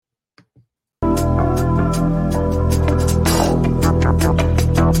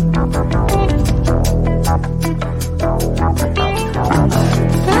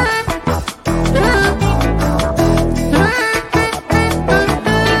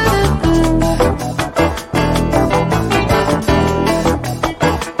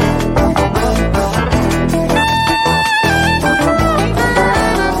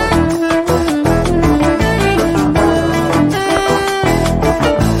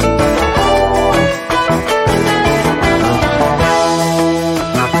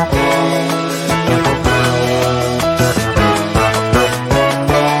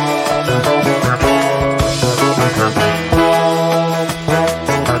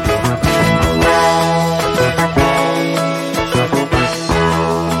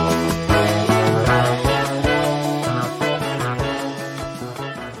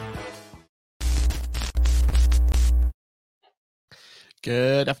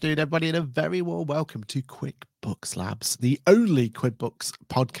afternoon, everybody, and a very warm welcome to QuickBooks Labs, the only QuickBooks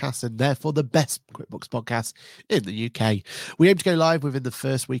podcast and therefore the best QuickBooks podcast in the UK. We aim to go live within the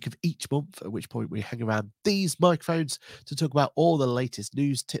first week of each month, at which point we hang around these microphones to talk about all the latest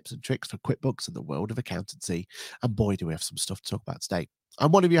news, tips and tricks for QuickBooks and the world of accountancy. And boy, do we have some stuff to talk about today.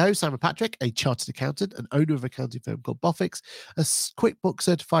 I'm one of your hosts, Simon Patrick, a chartered accountant and owner of an accounting firm called Boffix, a QuickBooks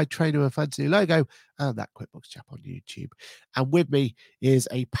certified trainer of Fancy Logo, and that QuickBooks chap on YouTube. And with me is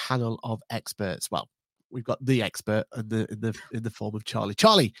a panel of experts. Well, we've got the expert in the form of Charlie.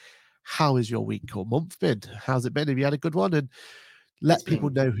 Charlie, how has your week or month been? How's it been? Have you had a good one? And let people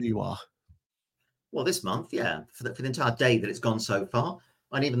know who you are. Well, this month, yeah, for the entire day that it's gone so far,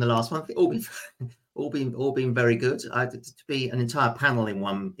 and even the last month, all been very good. To be an entire panel in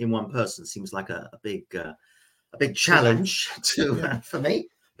one person seems like a big challenge for me.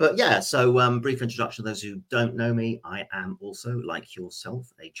 But yeah, so brief introduction to those who don't know me. I am also, like yourself,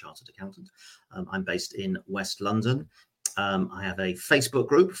 a chartered accountant. I'm based in West London. I have a Facebook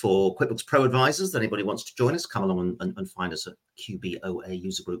group for QuickBooks Pro Advisors. Anybody wants to join us, come along and find us at QBOA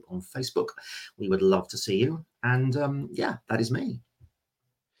User Group on Facebook. We would love to see you. And yeah, that is me.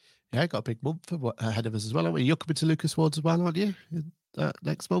 Yeah, got a big month ahead of us as well, aren't we? You're coming to Lucas Awards as well, aren't you?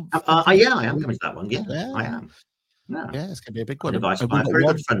 Next month? Yeah, I am coming to that one. Yeah. I am. Yeah, it's going to be a big one. I've been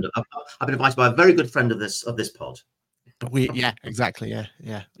advised by a very good friend of this pod. Exactly.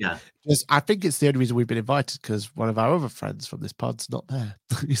 Yeah. Just, I think it's the only reason we've been invited because one of our other friends from this pod's not there.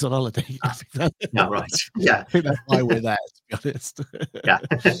 He's on holiday. Yeah, right. Yeah, I think that's why we're there, to be honest. Yeah,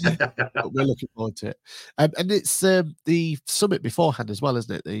 but we're looking forward to it. And it's the summit beforehand as well,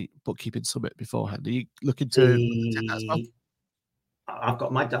 isn't it? The bookkeeping summit beforehand. Are you looking to attend that as well? I've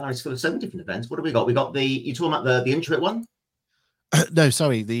got my diaries full of 7 different events. What have we got? We got you talking about the Intuit one? No,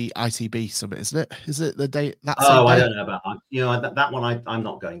 sorry, the ITB summit, isn't it? Is it the day? I don't know about that one. I'm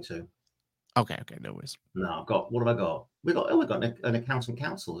not going to. Okay, no worries. No, I've got. What have I got? We've got an accountant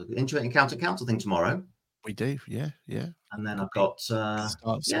council, Intuit accountant council thing tomorrow. We do, yeah. And then I've got what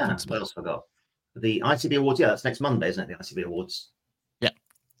else have I got? The ITB Awards. Yeah, that's next Monday, isn't it? The ITB Awards. Yep.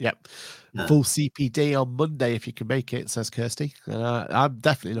 Yeah. Full CPD on Monday if you can make it, says Kirsty. I'm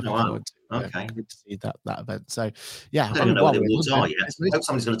definitely looking forward to see that event. So yeah, I don't know what the awards are yet. I hope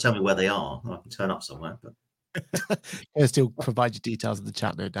somebody's going to tell me where they are. I can turn up somewhere. But Kirsty will provide you details in the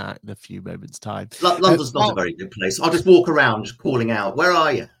chat, no doubt, in a few moments' time. London's not a very good place. I'll just walk around calling out, "Where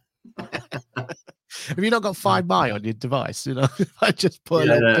are you?" Have you not got Find My on your device? I just put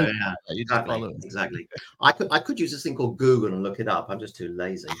exactly. I could use this thing called Google and look it up. I'm just too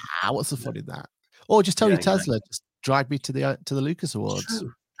lazy. What's the fun in that? Or just tell your Tesla, just drive me to the Lucas Awards.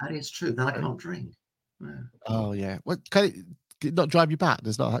 True. That is true. Then I can't drink. Yeah. Oh yeah. What can it not drive you back?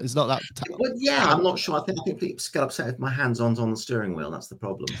 It's not that. Well, yeah, I'm not sure. I think people get upset if my hands aren't on the steering wheel. That's the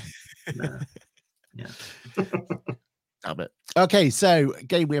problem. Yeah. Damn it. Okay, so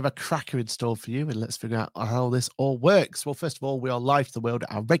again, we have a cracker installed for you, and let's figure out how this all works. Well, first of all, we are live to the world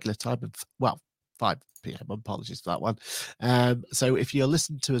at our regular time of 5 p.m. Apologies for that one. So if you're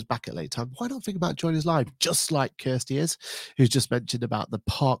listening to us back at late time, why not think about joining us live, just like Kirsty is, who's just mentioned about the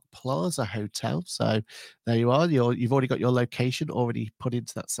Park Plaza Hotel. So there you are. You've already got your location already put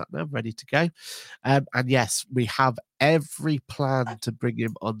into that sat nav, ready to go. And yes, we have every plan to bring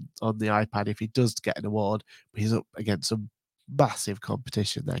him on the iPad if he does get an award. But he's up against some massive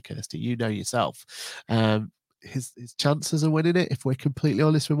competition there, Kirsty. You know yourself. His chances of winning it, if we're completely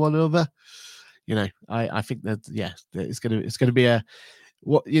honest with one another, I think that it's gonna be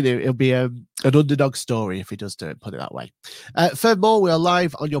it'll be an underdog story if he does do it, put it that way. Furthermore, we are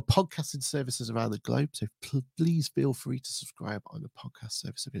live on your podcasting services around the globe, so please feel free to subscribe on the podcast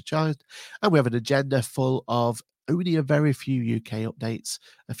service of your choice. And we have an agenda full of only a very few UK updates,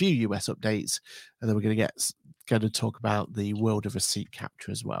 a few US updates, and then we're going to talk about the world of receipt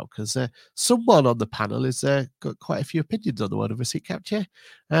capture as well, because someone on the panel has got quite a few opinions on the world of receipt capture,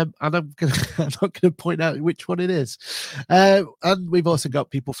 and I'm not going to point out which one it is. And we've also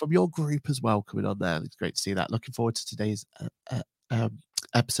got people from your group as well coming on there. It's great to see that. Looking forward to today's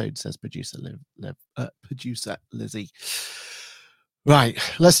episode, says producer Lizzie. Right,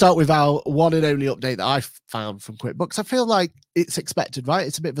 let's start with our one and only update that I found from QuickBooks. I feel like it's expected, right?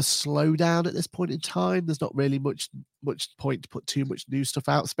 It's a bit of a slowdown at this point in time. There's not really much point to put too much new stuff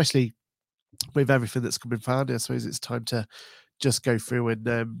out, especially with everything that's coming forward. I suppose it's time to just go through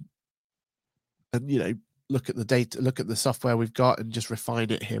and look at the data, look at the software we've got, and just refine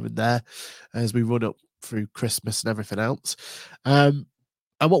it here and there as we run up through Christmas and everything else.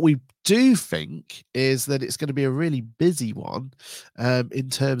 And what we do think is that it's going to be a really busy one in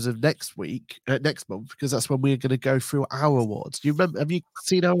terms of next month, because that's when we're going to go through our awards. Do you remember? Have you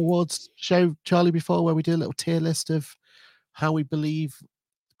seen our awards show, Charlie, before, where we do a little tier list of how we believe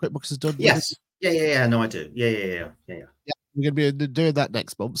QuickBooks has done? Yes. Yeah. No, I do. Yeah. We're going to be doing that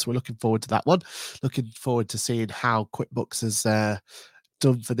next month, so we're looking forward to that one. Looking forward to seeing how QuickBooks has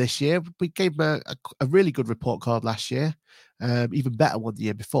done for this year. We gave them a really good report card last year, even better one the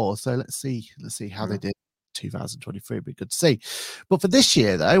year before. So let's see how they did 2023. It'd be good to see. But for this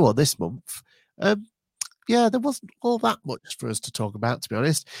year, though, or this month, there wasn't all that much for us to talk about, to be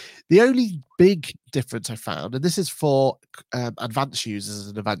honest. The only big difference I found, and this is for advanced users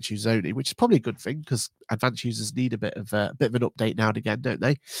and advanced users only, which is probably a good thing, because advanced users need a bit of an update now and again, don't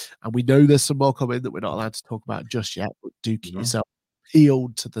they? And we know there's some more coming that we're not allowed to talk about just yet, but do keep yourself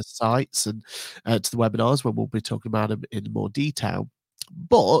peeled to the sites and to the webinars when we'll be talking about them in more detail.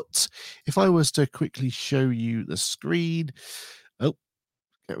 But if I was to quickly show you the screen,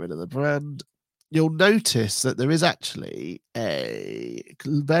 get rid of the brand, you'll notice that there is actually a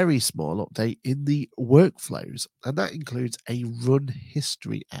very small update in the workflows, and that includes a run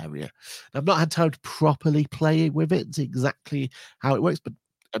history area. Now, I've not had time to properly play with it and see exactly how it works, but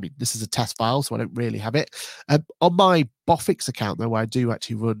I mean, this is a test file, so I don't really have it. On my Boffix account, though, where I do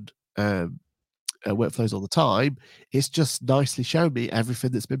actually run workflows all the time, it's just nicely showing me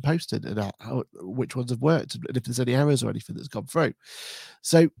everything that's been posted and which ones have worked, and if there's any errors or anything that's gone through.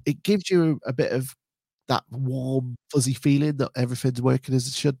 So it gives you a bit of that warm, fuzzy feeling that everything's working as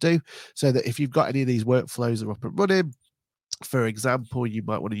it should do, so that if you've got any of these workflows that are up and running, for example, you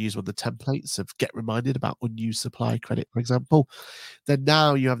might want to use one of the templates of get reminded about unused supply credit, for example, then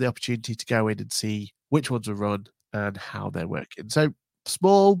now you have the opportunity to go in and see which ones are run and how they're working. So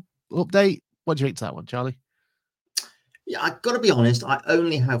small update. What do you think to that one, Charlie? Yeah, I've got to be honest, I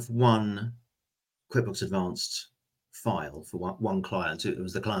only have one QuickBooks Advanced file for one client. It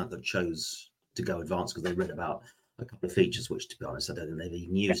was the client that chose to go advanced because they read about a couple of features, which, to be honest, I don't think they've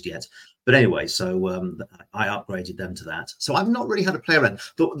even used yet. But anyway, so I upgraded them to that. So I've not really had a play around.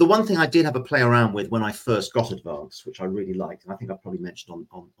 The one thing I did have a play around with when I first got advanced, which I really liked, and I think I've probably mentioned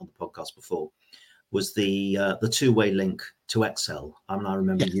on the podcast before, was the two-way link to Excel. I mean, I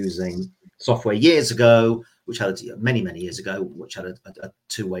remember using software years ago, which had many years ago, which had a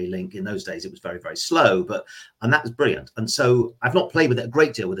two-way link. In those days, it was very, very slow, and that was brilliant. And so I've not played with it a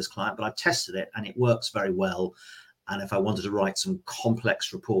great deal with this client, but I've tested it and it works very well. And if I wanted to write some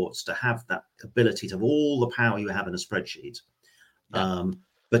complex reports, to have that ability to have all the power you have in a spreadsheet,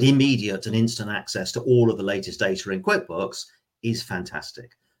 but immediate and instant access to all of the latest data in QuickBooks is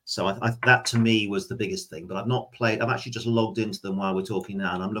fantastic. So that to me was the biggest thing. But I've not played. I've actually just logged into them while we're talking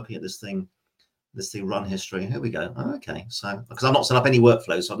now, and I'm looking at this thing run history. Here we go. Oh, okay. So because I've not set up any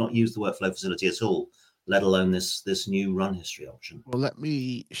workflow, so I've not used the workflow facility at all, let alone this new run history option. Well, let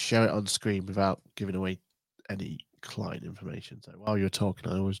me share it on screen without giving away any client information. So while you're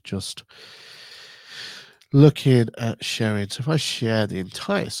talking, I was just looking at sharing. So if I share the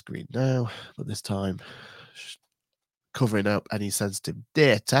entire screen now, but this time covering up any sensitive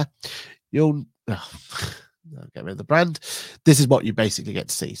data, you'll get rid of the brand. This is what you basically get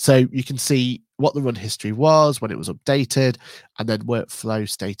to see. So you can see what the run history was, when it was updated, and then workflow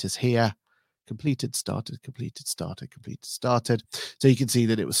status here. Completed, started, completed, started, completed, started. So you can see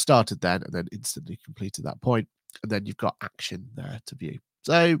that it was started then and then instantly completed that point. And then you've got action there to view.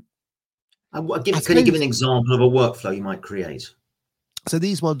 So can you give an example of a workflow you might create? So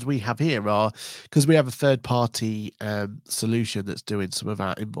these ones we have here are, because we have a third-party solution that's doing some of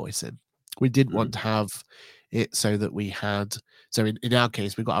our invoicing. We didn't want to have it so that we had, so in our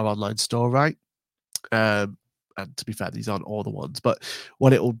case, we've got our online store, right? And to be fair, these aren't all the ones, but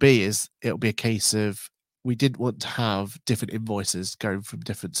what it will be is it'll be a case of, we didn't want to have different invoices going from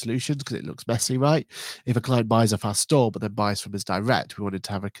different solutions because it looks messy, right? If a client buys off our store but then buys from us direct, we wanted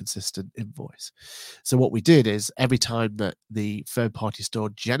to have a consistent invoice. So what we did is every time that the third-party store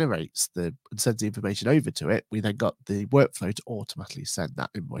generates and sends the information over to it, we then got the workflow to automatically send that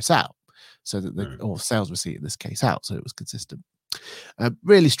invoice out, so that or sales receipt in this case out, so it was consistent.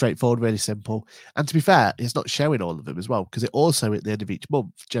 Really straightforward, really simple. And to be fair, it's not showing all of them as well, because it also at the end of each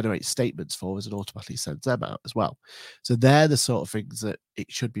month generates statements for us and automatically sends them out as well. So they're the sort of things that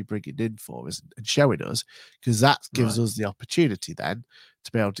it should be bringing in for us and showing us, because that gives us the opportunity then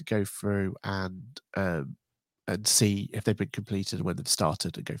to be able to go through and see if they've been completed and when they've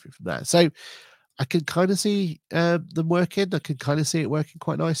started, and go through from there. So I can kind of see them working. I can kind of see it working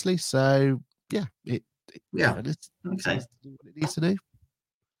quite nicely. So yeah, it's okay. What it needs to do.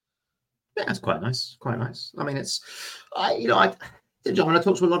 Yeah, it's quite nice. Quite nice. I mean, John, when I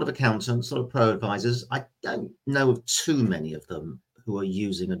talk to a lot of accountants, sort of pro advisors, I don't know of too many of them who are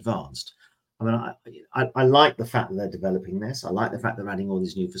using advanced. I mean, I like the fact that they're developing this. I like the fact they're adding all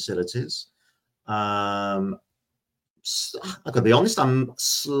these new facilities. I've got to be honest, I'm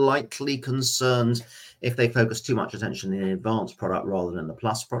slightly concerned if they focus too much attention in the advanced product rather than the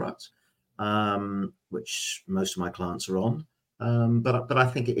plus product, which most of my clients are on. But I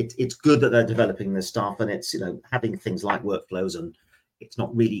think it's good that they're developing this stuff, and it's, having things like workflows, and it's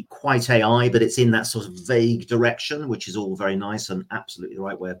not really quite AI, but it's in that sort of vague direction, which is all very nice and absolutely the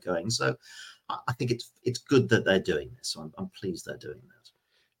right way of going. So I think it's good that they're doing this. So I'm pleased they're doing that.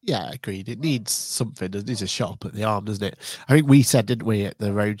 Yeah, agreed. It needs something. It needs a shot up at the arm, doesn't it? I think we said, didn't we, at the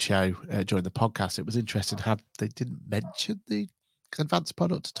roadshow during the podcast, it was interesting how they didn't mention the advanced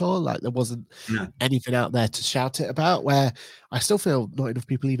product at all. Like there wasn't anything out there to shout it about, where I still feel not enough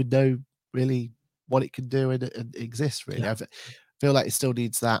people even know really what it can do and exists really. I feel like it still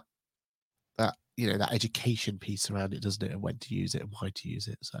needs that education piece around it, doesn't it? And when to use it and why to use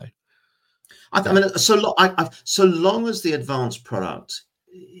it. So I mean, so long as the advanced product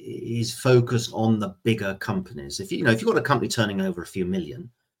is focused on the bigger companies, if you've got a company turning over a few million,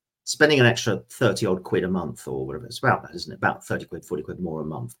 spending an extra 30 odd quid a month or whatever, it's about that, isn't it? About 30 quid, 40 quid more a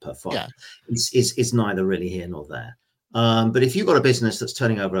month per file. Yeah. It's neither really here nor there. But if you've got a business that's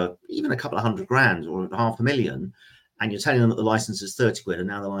turning over even a couple of $100,000 or $500,000, and you're telling them that the license is 30 quid and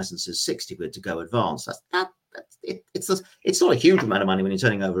now the license is 60 quid to go advanced, it's not a huge amount of money when you're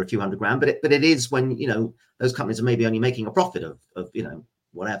turning over a few $100,000, but it is when those companies are maybe only making a profit of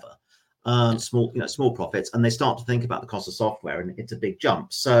whatever, small profits, and they start to think about the cost of software, and it's a big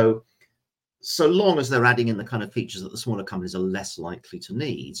jump. So long as they're adding in the kind of features that the smaller companies are less likely to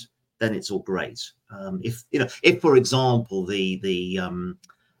need, then it's all great. If for example the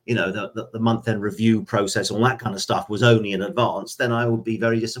month-end review process, all that kind of stuff was only in advance, then I would be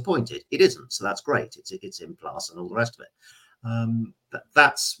very disappointed. It isn't, so that's great. It's in plus and all the rest of it.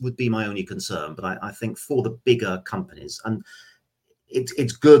 That would be my only concern. But I think for the bigger companies, and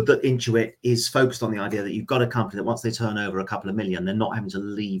it's good that Intuit is focused on the idea that you've got a company that once they turn over a couple of million, they're not having to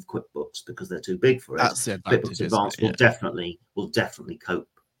leave QuickBooks because they're too big for it. That's the advantage, QuickBooks Advanced will definitely cope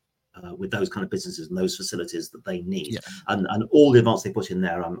with those kind of businesses and those facilities that they need, and all the advance they put in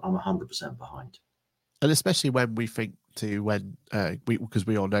there, I'm 100% behind. And especially when we think because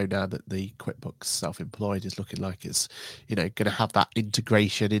we all know now that the QuickBooks Self-Employed is looking like it's going to have that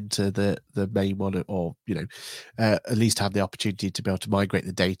integration into the main one, or at least have the opportunity to be able to migrate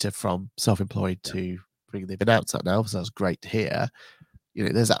the data from Self-Employed to bring. They've announced that now, so that's great to hear.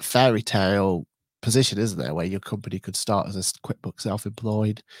 There's that fairy tale position, isn't there, where your company could start as a QuickBooks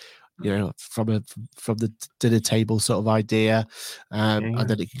Self-Employed, from the dinner table sort of idea, and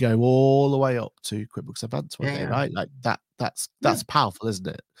then it can go all the way up to QuickBooks Advanced one day, right? Like that's powerful, isn't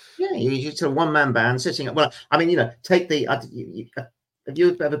it? Yeah, it's a one-man band sitting up. Well, I mean, take the. Have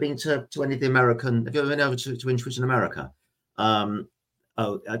you ever been to any of the American? Have you ever been over to Intuit in America? The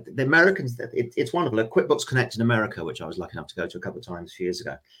Americans, it's wonderful. QuickBooks Connect in America, which I was lucky enough to go to a couple of times a few years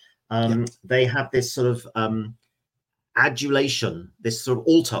ago. They have this sort of adulation, this sort of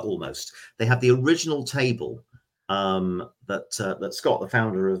altar almost. They have the original table that Scott, the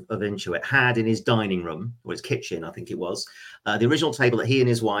founder of Intuit, had in his dining room, or his kitchen, I think it was. The original table that he and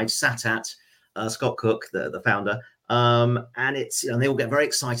his wife sat at, Scott Cook, the founder, and it's they all get very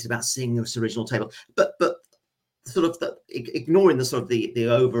excited about seeing this original table, but sort of ignoring the sort of the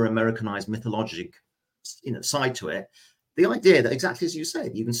over Americanized mythologic side to it. The idea that, exactly as you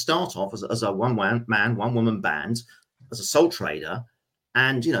said, you can start off as a one man, one woman band, as a sole trader,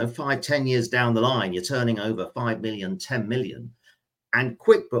 and 5-10 years down the line, you're turning over 5 million, 10 million, and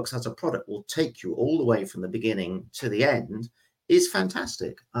QuickBooks as a product will take you all the way from the beginning to the end, is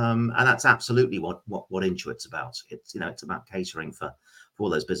fantastic. And that's absolutely what Intuit's about. It's it's about catering for all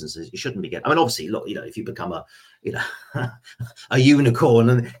those businesses. You shouldn't be getting. I mean, obviously, look, if you become a a unicorn,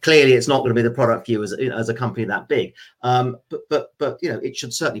 and clearly it's not going to be the product for you as a company that big. But it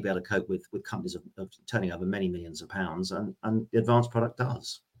should certainly be able to cope with companies of turning over many millions of pounds, and the advanced product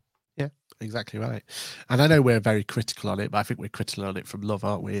does. Yeah, exactly right. And I know we're very critical on it, but I think we're critical on it from love,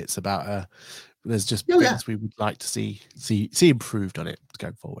 aren't we? It's about there's just things we would like to see improved on it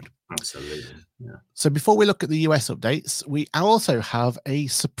going forward. Absolutely. Yeah. So before we look at the US updates, we also have a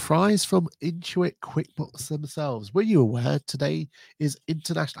surprise from Intuit QuickBooks themselves. Were you aware today is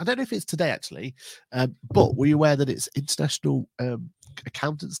international? I don't know if it's today actually, but were you aware that it's International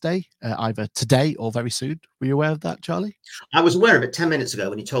Accountants Day, either today or very soon. Were you aware of that, Charlie? I was aware of it 10 minutes ago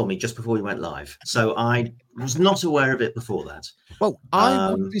when you told me just before we went live. So I was not aware of it before that. Well,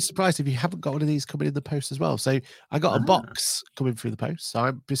 I wouldn't be surprised if you haven't got one of these coming in the post as well. So I got a box coming through the post. So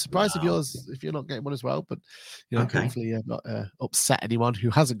I'd be surprised if you're not getting one as well. But hopefully I'm not upset anyone who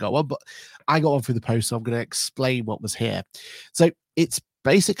hasn't got one. But I got one through the post, so I'm going to explain what was here. So it's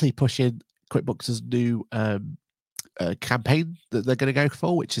basically pushing QuickBooks' new campaign that they're going to go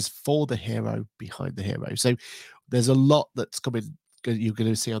for, which is for the hero behind the hero. So there's a lot that's coming. You're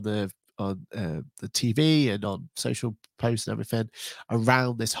going to see on the TV and on social posts and everything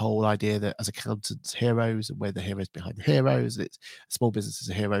around this whole idea that as accountants, heroes, and we're the heroes behind the heroes, and it's small businesses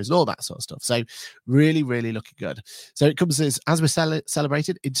are heroes and all that sort of stuff. So really, really looking good. So it comes as we're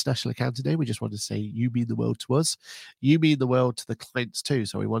celebrating International Accounting Day, we just wanted to say you mean the world to us. You mean the world to the clients too.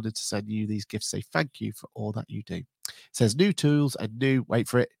 So we wanted to send you these gifts, say thank you for all that you do. It says new tools and new, wait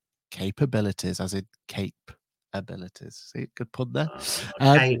for it, capabilities, as in cape abilities. See, good pun there.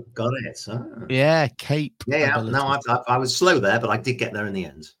 Okay, got it. Yeah, cape. Yeah. No, I was slow there, but I did get there in the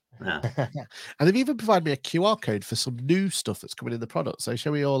end. Yeah. And they've even provided me a QR code for some new stuff that's coming in the product. So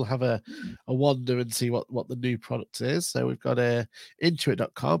shall we all have a wander and see what the new product is? So we've got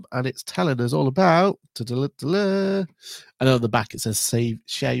Intuit.com, and it's telling us all about and on the back it says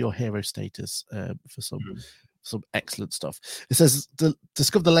share your hero status for some excellent stuff. It says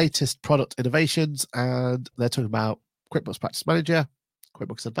discover the latest product innovations, and they're talking about QuickBooks Practice Manager,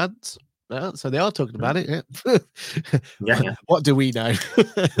 QuickBooks Advanced. So they are talking about it. Yeah. What do we know?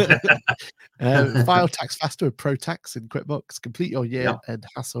 File tax faster with Pro Tax in QuickBooks. Complete your year end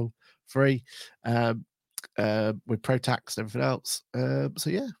hassle free with Pro Tax and everything else.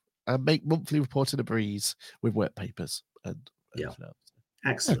 And make monthly reporting a breeze with work papers and everything else.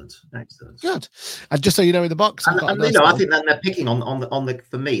 Excellent. Good. And just so you know, in the box, I think that they're picking on the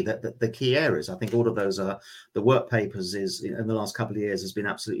for me that the key areas. I think all of those are the work papers is in the last couple of years has been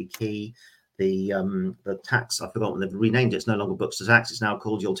absolutely key. The tax, I forgot what they've renamed it. It's no longer Books to Tax. It's now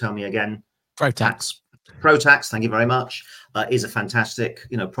called, you'll tell me again, Pro Tax. Pro Tax. Thank you very much. Is a fantastic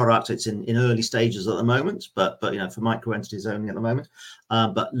product. It's in early stages at the moment, but for micro entities only at the moment.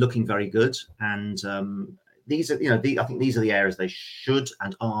 But looking very good. And these are, I think these are the areas they should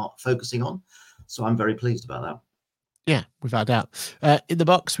and are focusing on. So I'm very pleased about that. Yeah, without a doubt. In the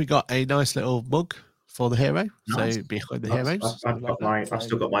box, we got a nice little mug for the hero. Nice. So behind the heroes. I've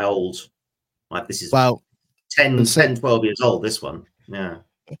still got my old. This is 10, 12 years old. This one, yeah.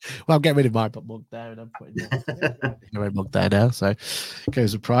 Well, I'm getting rid of my mug there, and I'm putting the hero mug there now. So it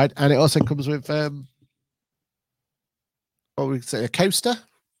goes with pride, and it also comes with what we say, a coaster.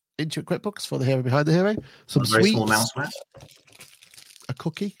 Into QuickBooks for the hero behind the hero. Some sweets, small mouseware, a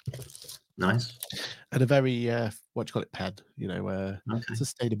cookie, nice, and a very pen.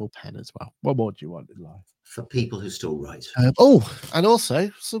 Sustainable pen as well. What more do you want in life for people who still write? And also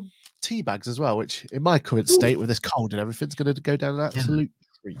some tea bags as well, which in my current state with this cold and everything's going to go down an absolute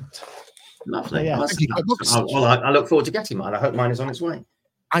treat. Lovely. So, I look forward to getting mine. I hope mine is on its way.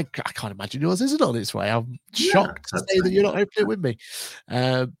 I can't imagine yours isn't on its way. I'm shocked to say that you're not opening it with me.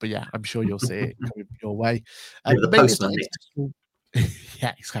 But yeah, I'm sure you'll see it coming your way. The postman.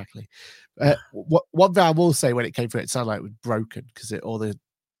 Yeah, exactly. One thing I will say, when it came through, it sounded like it was broken because all the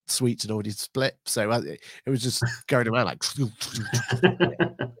sweets had already split. So it was just going around like. Yeah,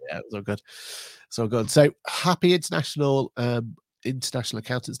 it was all good. So good. So happy International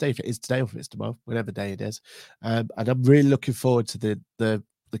Accountants Day, if it is today or if it's tomorrow, whatever day it is. And I'm really looking forward to the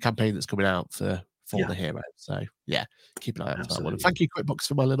campaign that's coming out for the hero. So yeah, keep an eye out for that one. And thank you, QuickBooks,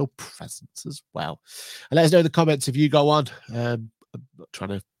 for my little presents as well. And let us know in the comments if you go on. I'm not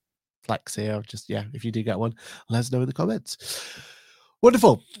trying to flex here. Just if you do get one, let us know in the comments.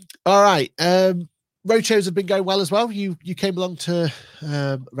 Wonderful. All right. Roadshows have been going well as well. You came along to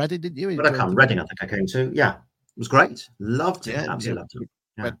Reading, didn't you? Reading, I think I came to. Yeah, it was great. Loved it. Absolutely loved it.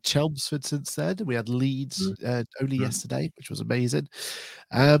 We had Chelmsford since then. We had Leeds only yesterday, which was amazing.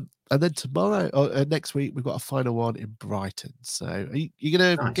 And then tomorrow or next week, we've got a final one in Brighton. So are you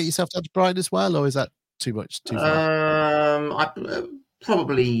going to get yourself down to Brighton as well, or is that too much? Too far?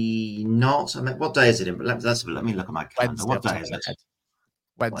 Probably not. I mean, what day is it in? Let me look at my calendar. What day is it?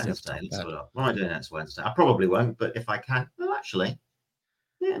 Wednesday. What am I doing next Wednesday? I probably won't, but if I can, well, actually,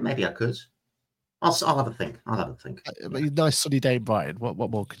 yeah, maybe I could. I'll have a think. A nice sunny day in Brighton. What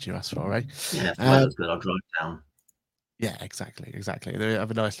more could you ask for, right? Yeah, if the weather's good, I'll drive down. Yeah, exactly. They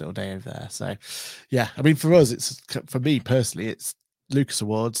have a nice little day over there. So, yeah, I mean, for us, for me personally, it's Lucas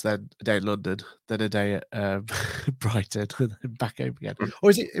Awards, then a day in London, then a day at Brighton, and then back home again.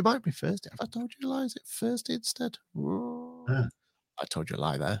 Or is it? It might be Thursday. Have I told you lies? Is it Thursday instead? I told you a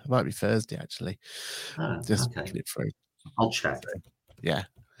lie there. It might be Thursday, actually. Oh, Just okay. looking it through. I'll check. Yeah.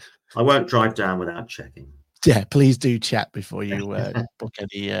 I won't drive down without checking. Yeah, please do chat before you book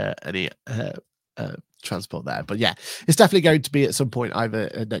any transport there. But yeah, it's definitely going to be at some point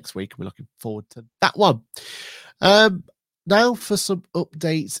either next week. We're looking forward to that one. Now for some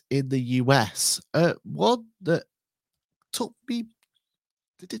updates in the US. One that took me.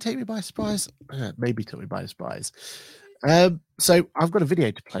 Did it take me by surprise? Maybe took me by surprise. So I've got a video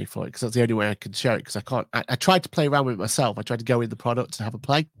to play for it because that's the only way I can share it because I can't. I tried to play around with it myself. I tried to go in the product to have a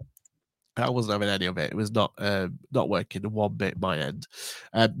play. I wasn't having any of it. It was not working one bit my end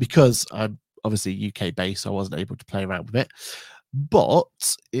because I'm obviously UK based. So I wasn't able to play around with it.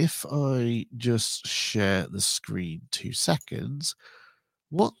 But if I just share the screen 2 seconds,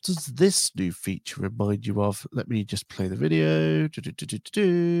 what does this new feature remind you of? Let me just play the video.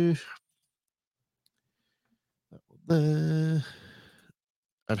 That one there.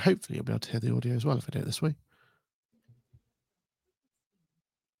 And hopefully you'll be able to hear the audio as well if I do it this way.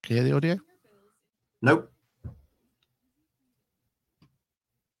 Can you hear the audio? Nope.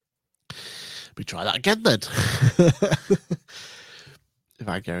 We try that again then. If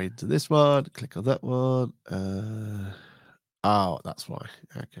I go into this one, click on that one. Oh, that's why.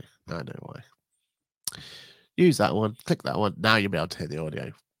 Okay, I know why. Use that one, click that one. Now you'll be able to hear the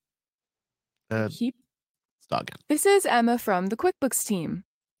audio. Start again. This is Emma from the QuickBooks team.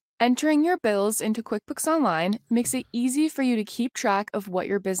 Entering your bills into QuickBooks Online makes it easy for you to keep track of what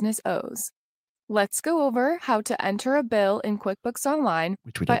your business owes. Let's go over how to enter a bill in QuickBooks Online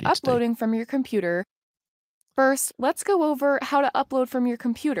by uploading from your computer. First, let's go over how to upload from your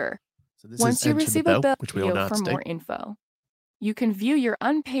computer. Once you receive a bill, video for more info. You can view your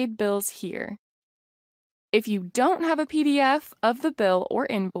unpaid bills here. If you don't have a PDF of the bill or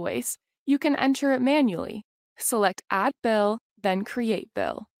invoice, you can enter it manually. Select Add Bill, then Create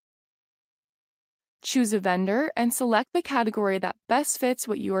Bill. Choose a vendor and select the category that best fits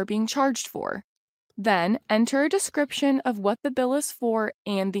what you are being charged for. Then enter a description of what the bill is for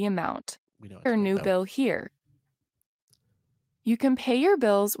and the amount. Your new bill here. You can pay your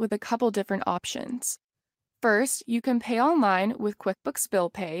bills with a couple different options. First, you can pay online with QuickBooks Bill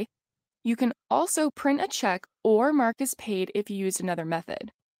Pay. You can also print a check or mark as paid if you used another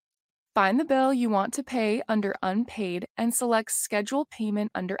method. Find the bill you want to pay under Unpaid and select Schedule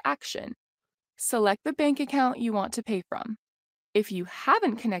Payment under Action. Select the bank account you want to pay from. If you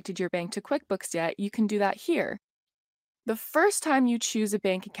haven't connected your bank to QuickBooks yet, you can do that here. The first time you choose a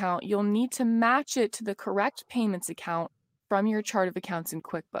bank account, you'll need to match it to the correct payments account from your chart of accounts in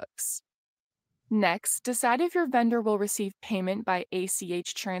QuickBooks. Next, decide if your vendor will receive payment by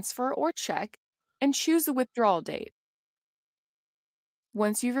ACH transfer or check, and choose the withdrawal date.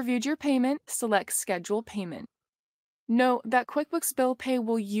 Once you've reviewed your payment, select Schedule Payment. Note that QuickBooks Bill Pay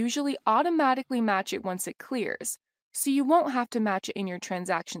will usually automatically match it once it clears, so you won't have to match it in your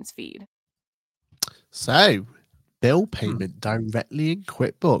transactions feed. So, bill payment directly in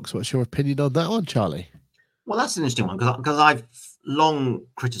QuickBooks. What's your opinion on that one, Charlie? Well, that's an interesting one because I've long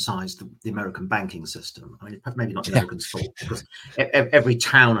criticised the American banking system. I mean, maybe not the Americans' fault because every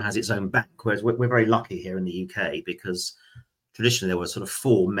town has its own bank, whereas we're very lucky here in the UK because traditionally there were sort of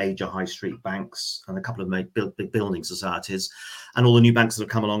 4 major high street banks and a couple of big building societies, and all the new banks that have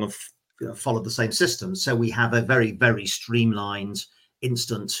come along have followed the same system. So we have a very, very streamlined,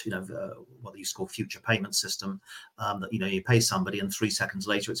 instant, what they used to call future payment system, that you pay somebody and 3 seconds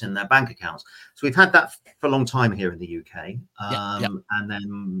later it's in their bank account. So we've had that for a long time here in the UK, and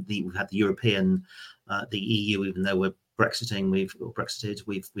then we've had the European, the EU. Even though we're Brexiting,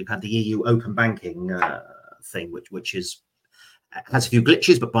 we've had the EU open banking thing, which has a few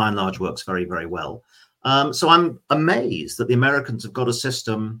glitches, but by and large works very, very well. So I'm amazed that the Americans have got a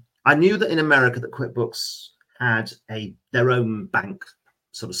system. I knew that in America that QuickBooks had their own bank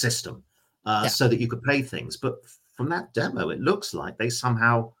sort of system so that you could pay things. But from that demo, it looks like they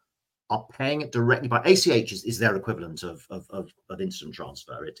somehow are paying it directly by ACH is their equivalent of instant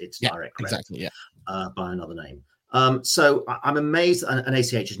transfer. It's direct credit, by another name. So I'm amazed, and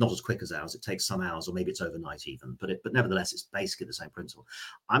ACH is not as quick as ours. It takes some hours, or maybe it's overnight even, but nevertheless, it's basically the same principle.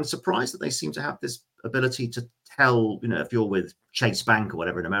 I'm surprised that they seem to have this ability to tell, if you're with Chase Bank or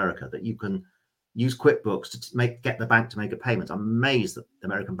whatever in America, that you can use QuickBooks to get the bank to make a payment. I'm amazed that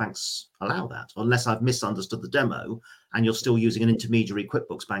American banks allow that, unless I've misunderstood the demo and you're still using an intermediary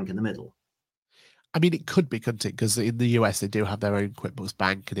QuickBooks bank in the middle. I mean, it could be, couldn't it? Because in the US, they do have their own QuickBooks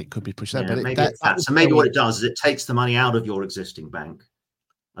bank and it could be pushed there. But maybe what it does is it takes the money out of your existing bank,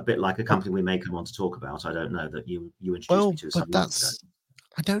 a bit like a company we may come on to talk about. I don't know, that you introduced me to. But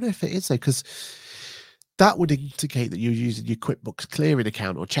I don't know if it is though, because that would indicate that you're using your QuickBooks clearing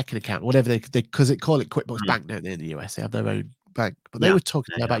account or checking account, whatever they because they call it QuickBooks Bank, don't they, in the US? They have their own bank, but they were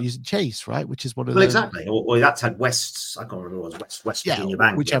talking about using Chase, right? Which is one of well, exactly. Or that's had West. I can't remember what it was West Virginia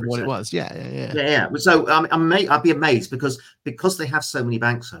Bank, whichever one it was. Yeah. So I'd be amazed because they have so many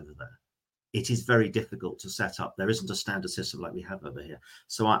banks over there. It is very difficult to set up. There isn't a standard system like we have over here.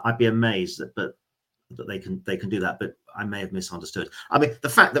 So I'd be amazed that they can do that. But I may have misunderstood. I mean, the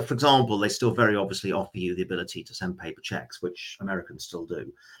fact that, for example, they still very obviously offer you the ability to send paper checks, which Americans still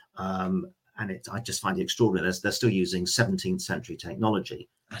do. And I just find it extraordinary. They're still using 17th century technology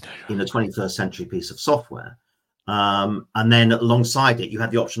in a 21st century piece of software. And then alongside it, you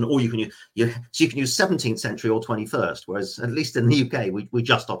have the option, or you can use you can use 17th century or 21st, whereas at least in the UK, we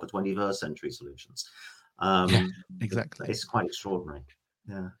just offer 21st century solutions. Exactly. It's quite extraordinary.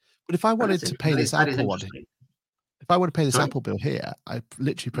 Yeah. But if I wanted to pay this Apple one, if I want to pay this Apple bill here, I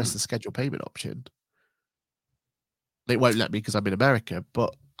literally press the schedule payment option. It won't let me because I'm in America,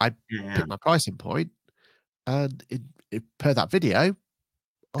 but I pick my pricing point, and it per that video.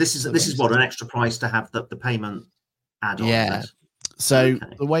 This is what, an extra price to have the payment add-on. Yeah. So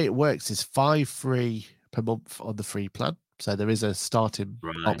the way it works is $5 free per month on the free plan. So there is a starting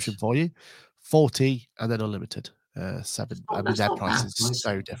option for you, 40, and then unlimited. 7. I mean, their price is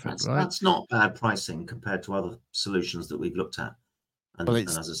so different, right? That's not bad pricing compared to other solutions that we've looked at. Well,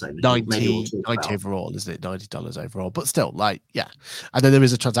 it's, and as I say, 90 overall, isn't it? $90 overall, but still, like, yeah. And then there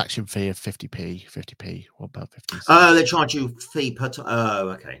is a transaction fee of 50p, £1.50. Oh, they charge you fee per.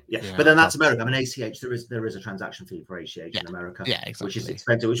 Okay, yeah. But then that's America. I mean, ACH, there is a transaction fee for ACH in America, exactly. Which is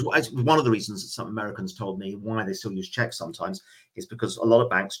expensive. Which is one of the reasons that some Americans told me why they still use checks sometimes is because a lot of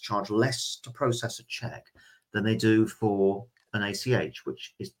banks charge less to process a check than they do for an ACH,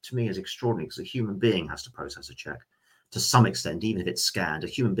 which is, to me, is extraordinary because a human being has to process a check. To some extent, even if it's scanned, a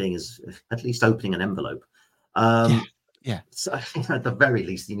human being is at least opening an envelope. So at the very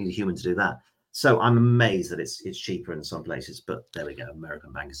least, you need a human to do that. So I'm amazed that it's cheaper in some places, but there we go.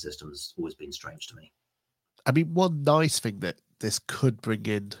 American banking system has always been strange to me. I mean, one nice thing that this could bring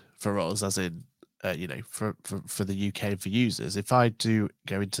in for us, as in, for the UK and for users, if I do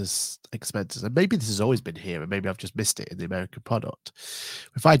go into expenses, and maybe this has always been here, and maybe I've just missed it in the American product.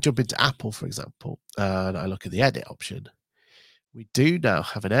 If I jump into Apple, for example, and I look at the edit option, we do now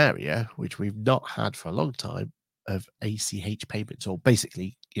have an area which we've not had for a long time of ACH payments, or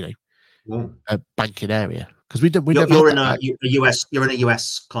basically, a banking area. Because you're in a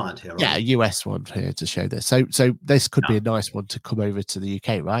US client here, right? Yeah, a US one here to show this. So this could be a nice one to come over to the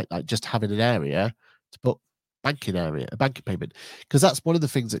UK, right? Like just having an area to put a banking payment, because that's one of the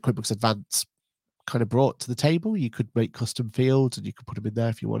things that QuickBooks Advanced kind of brought to the table. You could make custom fields and you could put them in there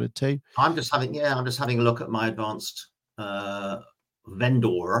if you wanted to. I'm just having a look at my advanced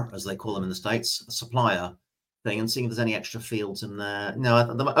vendor, as they call them in the States, a supplier thing, and seeing if there's any extra fields in there. No,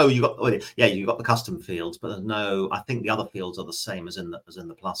 you got the custom fields, but there's no. I think the other fields are the same as in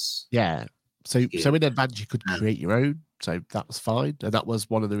the Plus. Yeah. So in Advanced you could create your own. So that was fine, and that was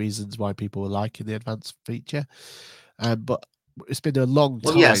one of the reasons why people were liking the Advanced feature. But it's been a long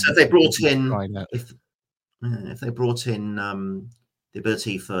time. Well, yeah. So if they brought in, if they brought in the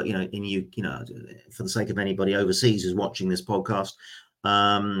ability for for the sake of anybody overseas who's watching this podcast.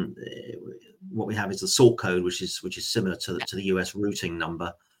 What we have is the sort code, which is similar to the US routing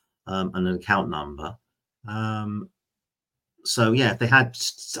number and an account number. So yeah, if they had,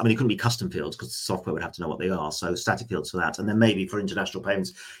 I mean, it couldn't be custom fields because the software would have to know what they are. So static fields for that, and then maybe for international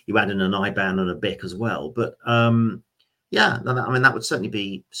payments, you add in an IBAN and a BIC as well. But that would certainly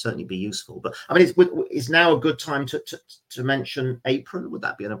be useful. But I mean, is now a good time to mention Apron? Would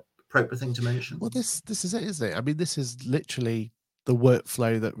that be an appropriate thing to mention? Well, this is it, isn't it? I mean, this is literally the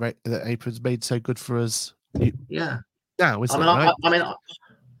workflow that Apron's made so good for us. Now, isn't it? Right?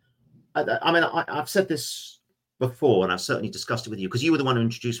 I've said this before, and I've certainly discussed it with you because you were the one who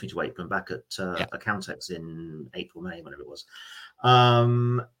introduced me to Apron back at Accountex in April, May, whenever it was.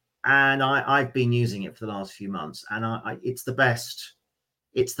 And I've been using it for the last few months, and it's the best.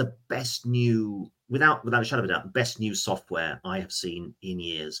 It's the best new, without a shadow of a doubt, best new software I have seen in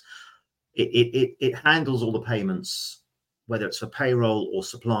years. It handles all the payments, whether it's for payroll or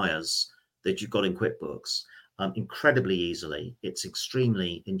suppliers that you've got in QuickBooks, incredibly easily. It's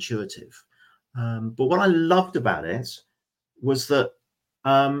extremely intuitive. But what I loved about it was that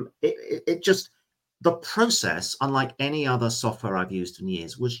it just, the process, unlike any other software I've used in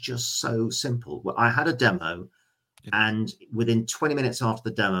years, was just so simple. Well, I had a demo, and within 20 minutes after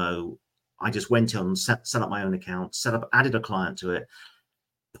the demo, I just went on, set up my own account, added a client to it,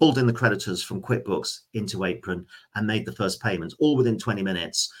 pulled in the creditors from QuickBooks into Apron, and made the first payments, all within 20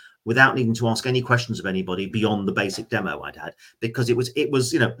 minutes without needing to ask any questions of anybody beyond the basic demo I'd had, because it was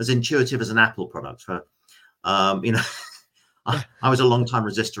as intuitive as an Apple product. For I was a long time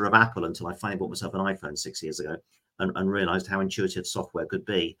resistor of Apple until I finally bought myself an iPhone 6 years ago and realized how intuitive software could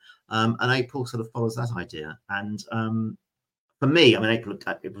be. And April sort of follows that idea. And for me, I mean, April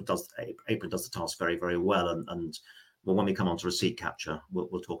does the task very, very well. And well, when we come on to receipt capture,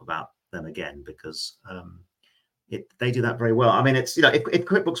 we'll talk about them again, because they do that very well. I mean, it's, if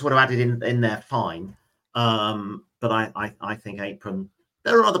QuickBooks would have added in there, fine. But I think Apron,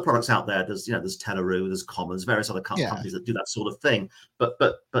 there are other products out there. There's Telaroo, there's Commons, various other companies that do that sort of thing. But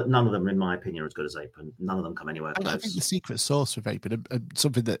none of them, in my opinion, are as good as Apron. None of them come anywhere close. I think the secret sauce with Apron, and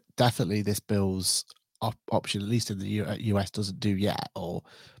something that definitely this bill's option, at least in the US, doesn't do yet, or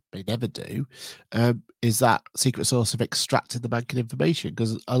may never do, is that secret sauce of extracting the banking information.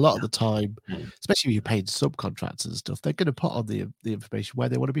 Because a lot of the time, especially when you're paying subcontractors and stuff, they're going to put on the information where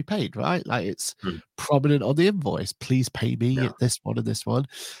they want to be paid, right? Like it's prominent on the invoice. Please pay me at this one and this one.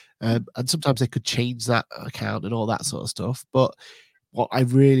 And sometimes they could change that account and all that sort of stuff. But what I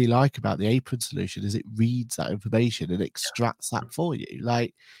really like about the Apron solution is it reads that information and extracts that for you.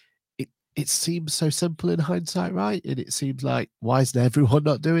 Like, it seems so simple in hindsight, right? And it seems like, why isn't everyone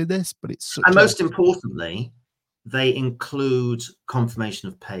not doing this? But it's such most importantly, they include confirmation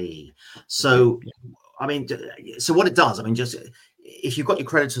of payee. So, I mean, so what it does, I mean, just if you've got your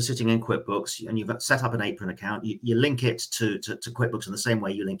creditors sitting in QuickBooks and you've set up an Apron account, you link it to QuickBooks in the same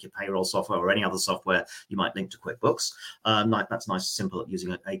way you link your payroll software or any other software you might link to QuickBooks. That's nice and simple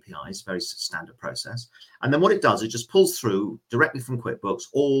using APIs, very standard process. And then what it does, it just pulls through directly from QuickBooks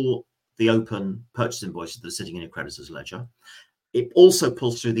all the open purchase invoices that are sitting in your creditor's ledger. It also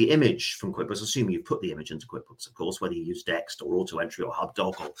pulls through the image from QuickBooks, assuming you've put the image into QuickBooks, of course, whether you use Dext or Auto Entry or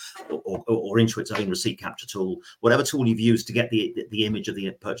HubDoc or Intuit's own receipt capture tool, whatever tool you've used to get the image of the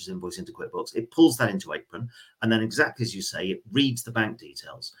purchase invoice into QuickBooks, it pulls that into Apron. And then exactly as you say, it reads the bank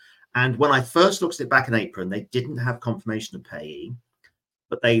details. And when I first looked at it back in Apron, they didn't have confirmation of payee,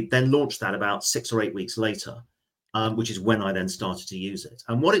 but they then launched that about 6 or 8 weeks later. Which is when I then started to use it.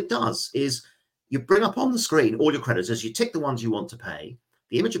 And what it does is you bring up on the screen all your creditors, you tick the ones you want to pay,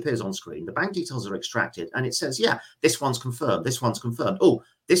 the image appears on screen, the bank details are extracted, and it says, yeah, this one's confirmed, this one's confirmed. Oh,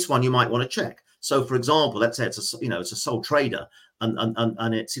 this one you might want to check. So for example, let's say it's a sole trader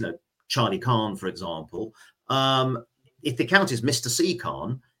and it's, Charlie Khan, for example. If the account is Mr. C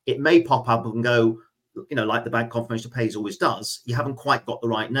Khan, it may pop up and go, like the bank confirmation of pays always does, you haven't quite got the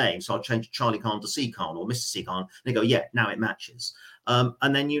right name. So I'll change Charlie Khan to C Khan or Mr. C Khan. And they go, yeah, now it matches.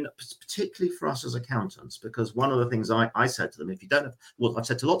 And then, particularly for us as accountants, because one of the things I said to them, if you don't have, well, I've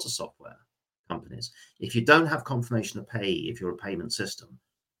said to lots of software companies, if you don't have confirmation of pay, if you're a payment system,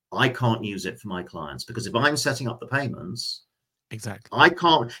 I can't use it for my clients, because if I'm setting up the payments, exactly, I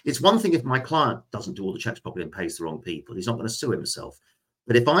can't. It's one thing if my client doesn't do all the checks properly and pays the wrong people, he's not going to sue himself.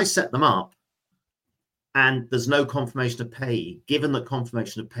 But if I set them up and there's no confirmation of pay, given that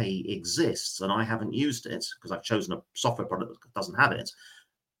confirmation of pay exists and I haven't used it because I've chosen a software product that doesn't have it,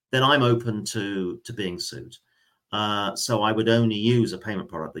 then I'm open to being sued. So I would only use a payment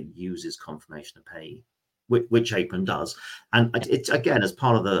product that uses confirmation of pay, which Apron does. And it's, again, as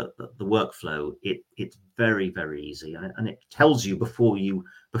part of the workflow, it's very, very easy. And it tells you before you've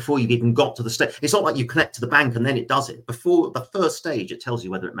even got to the stage. It's not like you connect to the bank and then it does it. Before the first stage, it tells you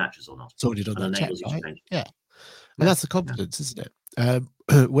whether it matches or not. It's already done that check, right? Yeah. And that's the confidence, isn't it?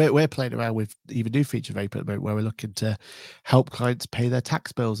 We're playing around with even new feature of Apron at the moment, where we're looking to help clients pay their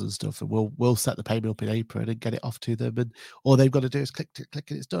tax bills and stuff, and we'll set the payment up in Apron and get it off to them, and all they've got to do is click and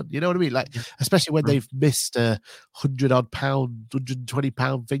it's done. You know what I mean? Like, especially when they've missed a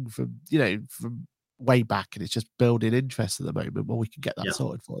 £120 thing from way back, and it's just building interest at the moment. Well, we can get that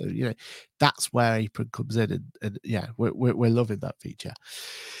sorted for you. That's where Apron comes in, and we're loving that feature.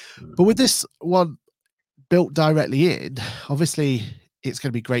 But with this one built directly in, obviously it's going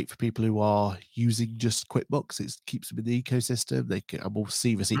to be great for people who are using just QuickBooks. It keeps them in the ecosystem. And we'll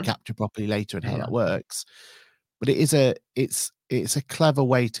see receipt capture properly later and how that works. But it's a clever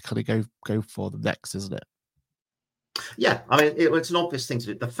way to kind of go for them next, isn't it? Yeah, I mean, it's an obvious thing to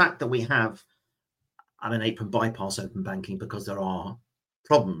do. The fact that we have, Apron bypass open banking because there are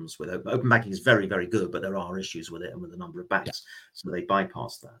problems with it. Open banking is very, very good, but there are issues with it and with the number of banks. So they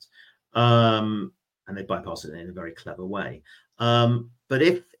bypass that. And they bypass it in a very clever way. But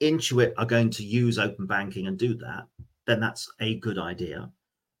if Intuit are going to use open banking and do that, then that's a good idea.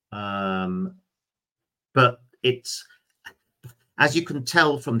 But it's, as you can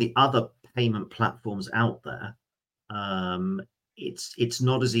tell from the other payment platforms out there, it's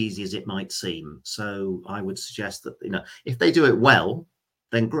not as easy as it might seem. So I would suggest that, if they do it well,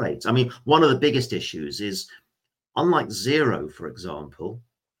 then great. I mean, one of the biggest issues is, unlike Xero, for example,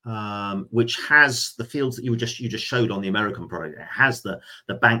 which has the fields that you just showed on the American product, it has the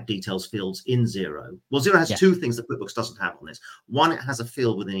bank details fields in Xero. Well, Xero has two things that QuickBooks doesn't have on this. One, it has a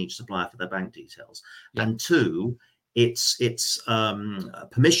field within each supplier for their bank details, and two, its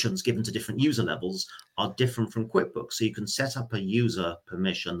permissions given to different user levels are different from QuickBooks. So you can set up a user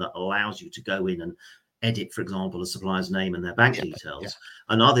permission that allows you to go in and edit, for example, a supplier's name and their bank details,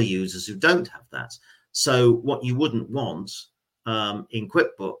 and other users who don't have that. So what you wouldn't want in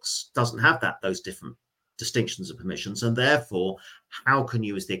QuickBooks doesn't have those different distinctions of permissions, and therefore, how can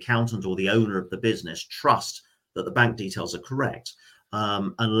you, as the accountant or the owner of the business, trust that the bank details are correct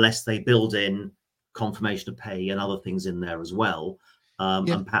unless they build in confirmation of pay and other things in there as well,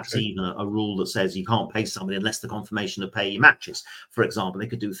 and perhaps even a rule that says you can't pay somebody unless the confirmation of pay matches, for example. They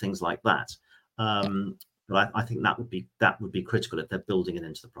could do things like that. But I think that would be critical if they're building it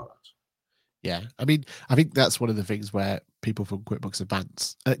into the product. Yeah, I mean, I think that's one of the things where people from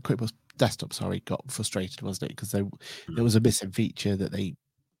QuickBooks Desktop, got frustrated, wasn't it? Because there was a missing feature that they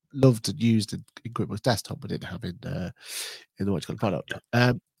loved and used in QuickBooks Desktop, but didn't have in the product.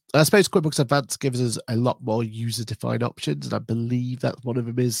 I suppose QuickBooks Advanced gives us a lot more user-defined options, and I believe that one of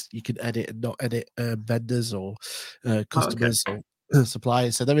them is you can edit and not edit vendors or customers or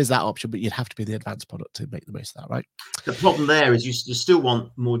suppliers. So there is that option, but you'd have to be the advanced product to make the most of that, right? The problem there is you still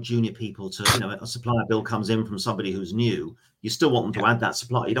want more junior people to, a supplier bill comes in from somebody who's new. You still want them to add that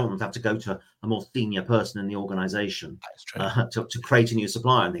supplier. You don't want them to have to go to a more senior person in the organization to create a new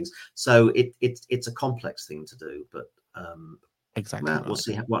supplier and things. So it's a complex thing to do, but exactly. We'll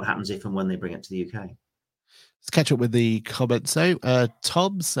see what happens if and when they bring it to the UK. Let's catch up with the comments. So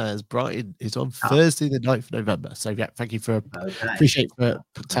Tom says Brighton is on Thursday, the 9th of November. So yeah, thank you for appreciate for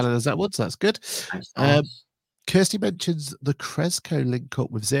telling us that one. So that's good. Kirsty mentions the Cresco link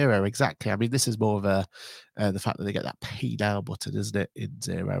up with Xero. Exactly. I mean, this is more of the fact that they get that pay now button, isn't it, in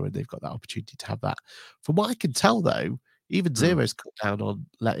Xero, and they've got that opportunity to have that. From what I can tell, though, even Xero's cut down on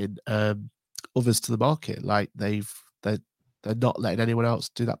letting others to the market. Like they're not letting anyone else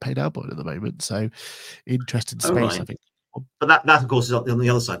do that pay now button at the moment. So interesting space, I think. But that of course is on the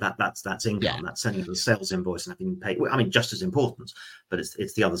other side. That's income. That's sending the sales invoice and having paid. I mean, just as important, but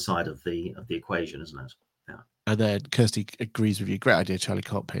it's the other side of the equation, isn't it? Yeah. And then Kirsty agrees with you. Great idea. Charlie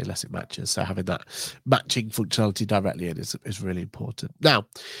can't pay unless it matches. So having that matching functionality directly in is really important. Now,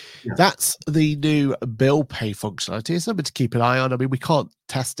 that's the new bill pay functionality. It's something to keep an eye on. I mean, we can't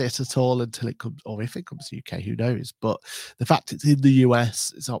test it at all until it comes, or if it comes to UK, who knows? But the fact it's in the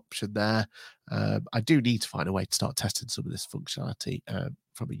US, it's an option there. I do need to find a way to start testing some of this functionality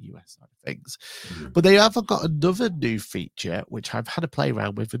from a US side of things. But they have got another new feature, which I've had a play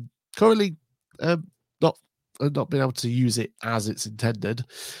around with and currently not being able to use it as it's intended.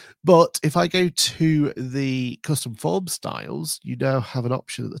 But if I go to the custom form styles, you now have an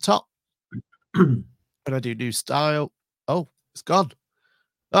option at the top. And I do new style. Oh, it's gone.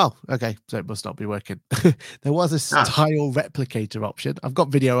 Oh, okay. So it must not be working. There was a style replicator option. I've got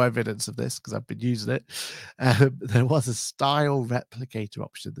video evidence of this because I've been using it. There was a style replicator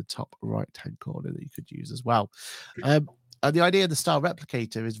option in the top right-hand corner that you could use as well. And the idea of the style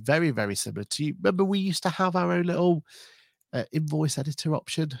replicator is very, very similar to you. Remember, we used to have our own little invoice editor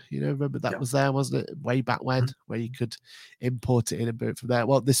option. Remember that was there, wasn't it? Way back when, where you could import it in and do it from there.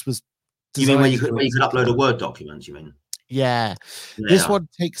 Well, this was. You mean where you could upload a Word document? You mean? Yeah. This one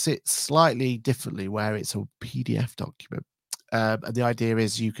takes it slightly differently, where it's a PDF document, and the idea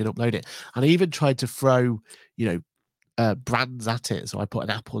is you can upload it. And I even tried to throw, brands at it. So I put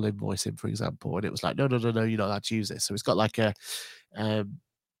an Apple invoice in, for example, and it was like, no, you're not allowed to use this. So it's got like a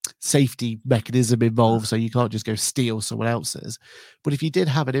safety mechanism involved, so you can't just go steal someone else's. But if you did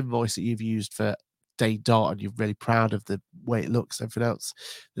have an invoice that you've used for day dot and you're really proud of the way it looks, everything else,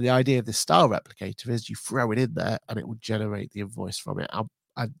 then the idea of this style replicator is you throw it in there and it will generate the invoice from it.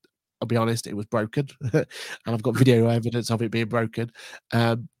 I'll be honest, it was broken, and I've got video evidence of it being broken.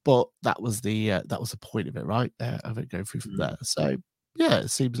 But that was the point of it, right? Of it going through from there. So yeah, it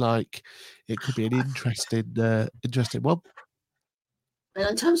seems like it could be an interesting one.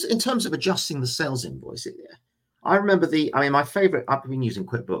 In terms of adjusting the sales invoice, I remember my favorite. I've been using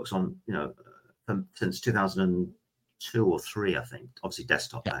QuickBooks on since 2002 or 3, I think. Obviously,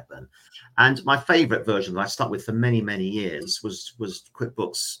 desktop back then. And my favorite version that I stuck with for many, many years was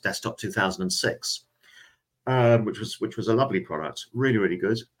QuickBooks Desktop 2006, which was a lovely product, really, really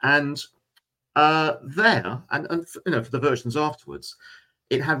good. And for the versions afterwards,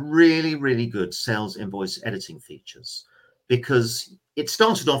 it had really, really good sales invoice editing features, because it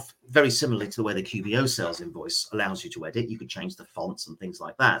started off very similarly to the way the QBO sales invoice allows you to edit. You could change the fonts and things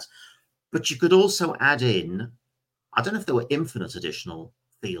like that. But you could also add in, I don't know if there were infinite additional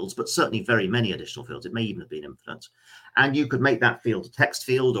fields, but certainly very many additional fields. It may even have been infinite. And you could make that field a text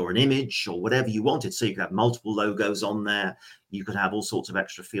field or an image or whatever you wanted. So you could have multiple logos on there. You could have all sorts of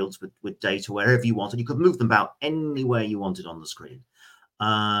extra fields with data wherever you wanted. You could move them about anywhere you wanted on the screen.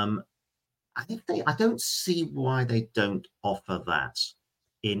 I don't see why they don't offer that.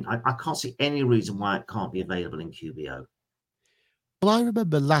 I can't see any reason why it can't be available in QBO. Well, I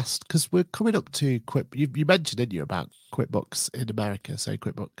remember because we're coming up to you mentioned, didn't you, about QuickBooks in America, so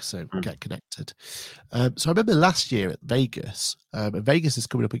QuickBooks Get Connected. So I remember last year at Vegas, and Vegas is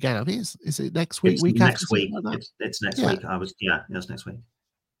coming up again. I mean, is it next week? It's next week. It's next week. It's next week.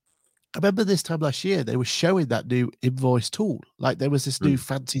 I remember this time last year, they were showing that new invoice tool. Like there was this new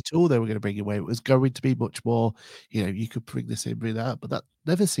fancy tool they were going to bring away. It was going to be much more, you could bring this in, bring that out, but that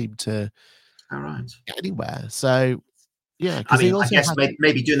never seemed to get anywhere. So, yeah. I mean, I guess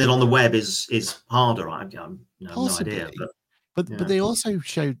maybe doing it on the web is harder. I have no idea. But they also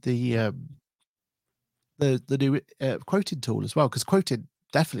showed the new quoting tool as well, because quoting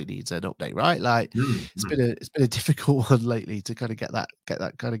definitely needs an update, right? Like it's been a difficult one lately to kind of get that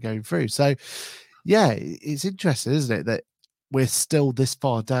kind of going through. So yeah, it's interesting, isn't it, that we're still this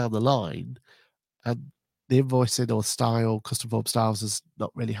far down the line and the invoicing or custom form styles has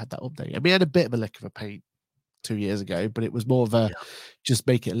not really had that update. I mean, we had a bit of a lick of a paint 2 years ago, but it was more of a just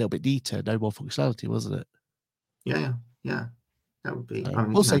make it a little bit neater, no more functionality, wasn't it? Yeah. That would be.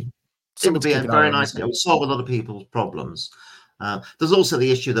 Also, it would be a very nice. It would solve a lot of people's problems. There's also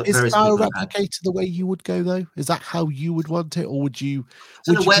the issue that various people replicate the way you would go, though. Is that how you would want it, or would you?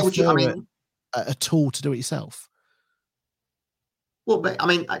 Where would you? I mean, a tool to do it yourself. Well, I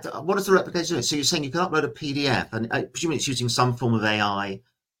mean, what is the replication? So you're saying you can upload a PDF, and presumably it's using some form of AI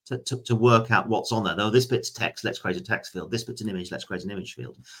to work out what's on there. Though this bit's text, let's create a text field. This bit's an image, let's create an image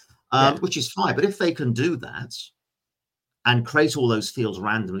field, which is fine. But if they can do that and create all those fields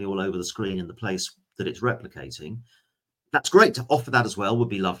randomly all over the screen in the place that it's replicating, that's great. To offer that as well would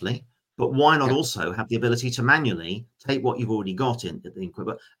be lovely. But why not also have the ability to manually take what you've already got in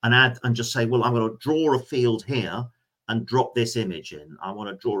QuickBooks and add and just say, well, I'm going to draw a field here and drop this image in. I want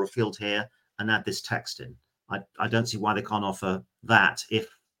to draw a field here and add this text in. I don't see why they can't offer that.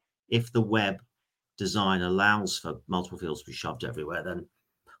 If the web design allows for multiple fields to be shoved everywhere, then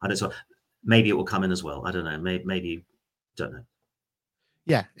I don't know. Maybe it will come in as well. I don't know. Maybe don't know.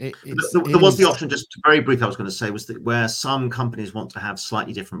 Yeah, there was the option, just very brief, I was going to say, was that where some companies want to have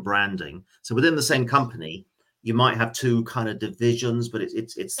slightly different branding. So within the same company, you might have two kind of divisions, but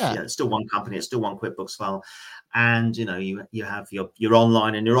it's still one company, it's still one QuickBooks file, and you have your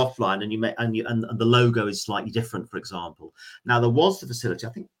online and your offline, and the logo is slightly different, for example. Now there was the facility, I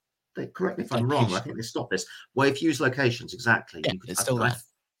think, correct me if I'm wrong, I think they stopped this, where if you use locations, exactly. Yeah, it's still there.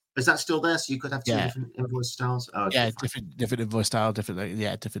 Is that still there? So you could have two different invoice styles? Oh, okay, different invoice style,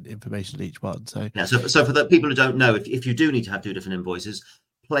 different information in each one. So so for the people who don't know, if you do need to have two different invoices,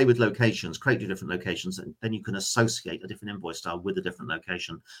 play with locations, create two different locations, and then you can associate a different invoice style with a different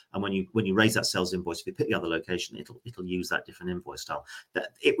location. And when you raise that sales invoice, if you pick the other location, it'll use that different invoice style.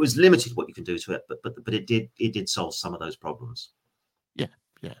 It was limited what you can do to it, but it did solve some of those problems. Yeah.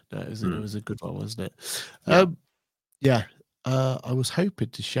 No, it was a good one, wasn't it? I was hoping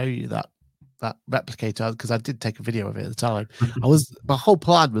to show you that replicator because I did take a video of it at the time. My whole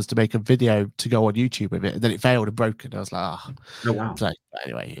plan was to make a video to go on YouTube with it, and then it failed and broke, and I was like, oh wow. So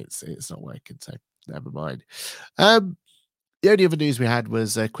anyway, it's not working, so never mind. The only other news we had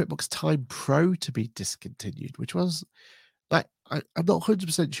was QuickBooks Time Pro to be discontinued, which was like I'm not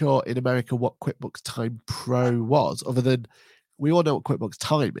 100% sure in America what QuickBooks Time Pro was, other than we all know what QuickBooks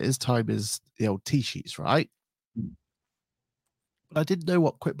Time is. Time is the old T-sheets, right? But I didn't know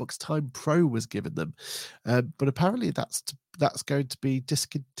what QuickBooks Time Pro was giving them. But apparently that's going to be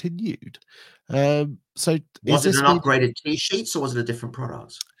discontinued. So was it an upgraded T-sheets or was it a different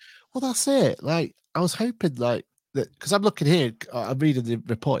product? Well, that's it. Like I was hoping that because I'm looking here, I'm reading the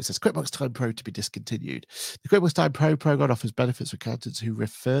report. It says QuickBooks Time Pro to be discontinued. The QuickBooks Time Pro program offers benefits for accountants who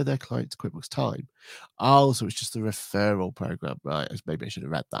refer their clients to QuickBooks Time. Oh, so it's just the referral program, right? Maybe I should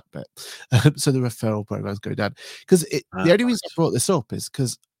have read that bit. So the referral program is going down because the only reason I brought this up is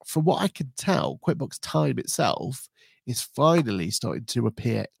because from what I can tell, QuickBooks Time itself is finally starting to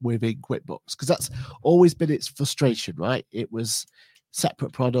appear within QuickBooks because that's always been its frustration, right? It was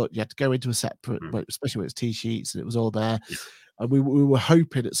separate product. You had to go into a separate, especially when it's T-sheets and it was all there. And we were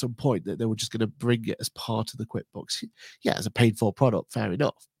hoping at some point that they were just going to bring it as part of the QuickBooks. Yeah, as a paid for product, fair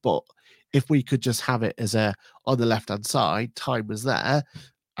enough. But if we could just have it as a on the left hand side, time was there,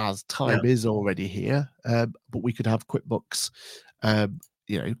 as time is already here, but we could have QuickBooks, QuickBooks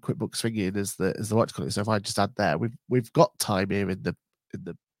thingy as the what to call it. So if I just add there, we've got time here in the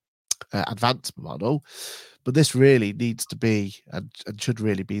advanced model, but this really needs to be and should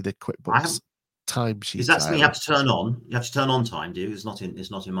really be the QuickBooks timesheet. Is that something you have to turn on? You have to turn on time, do you? It's not in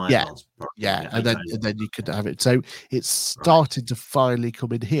my advanced product. Yeah, and then you could have it. So it's starting to finally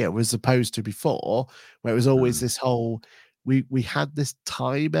come in here, as opposed to before, where it was always this whole. We had this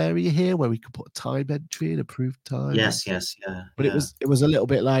time area here where we could put a time entry in, approved time. Yes, But it was a little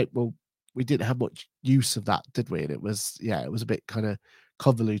bit like, well, we didn't have much use of that, did we? And it was a bit kind of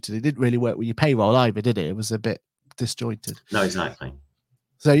convoluted. It didn't really work with your payroll either, did it? It was a bit disjointed. No, exactly.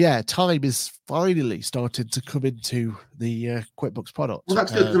 So yeah, time is finally started to come into the QuickBooks product. Well,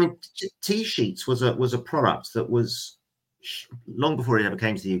 that's good. I mean, T-Sheets was a product that was long before it ever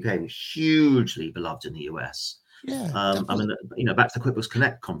came to the UK, hugely beloved in the US. Yeah, I mean, back to the QuickBooks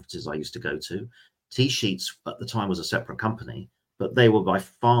Connect conferences I used to go to. T-Sheets at the time was a separate company, but they were by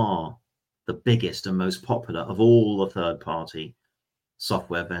far the biggest and most popular of all the third-party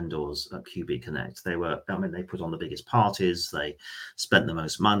software vendors at QB Connect. They put on the biggest parties. They spent the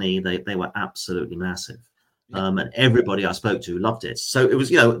most money. They were absolutely massive. And everybody I spoke to loved it. So it was,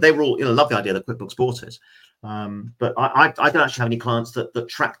 they were all, loved the idea that QuickBooks bought it. But I don't actually have any clients that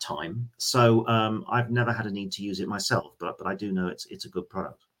track time. So I've never had a need to use it myself, but I do know it's a good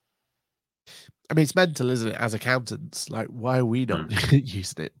product. I mean, it's mental, isn't it? As accountants, like, why are we not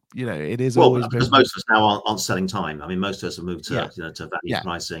using it? It is always because most of us now aren't selling time. I mean, most of us have moved to to value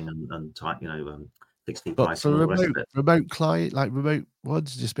pricing and fixed fee pricing. For remote client, like remote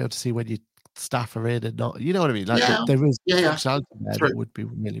ones, just be able to see when your staff are in and not. You know what I mean? Like there is functionality there that would be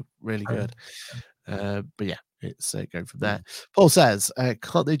really, really good. But yeah, it's going from there. Paul says,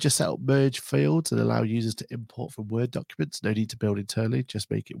 can't they just set up merge fields and allow users to import from Word documents? No need to build internally, just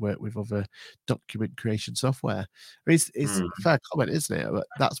make it work with other document creation software. It's a fair comment, isn't it? But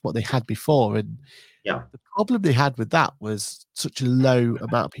that's what they had before. And the problem they had with that was such a low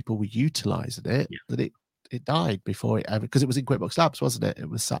amount of people were utilizing it that it died before it ever, because it was in QuickBooks Labs, wasn't it? It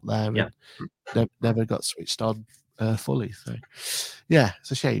was sat there and never got switched on fully. So yeah,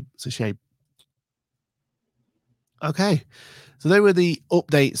 it's a shame. It's a shame. Okay, so they were the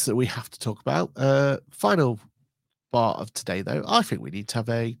updates that we have to talk about. Final part of today, though, I think we need to have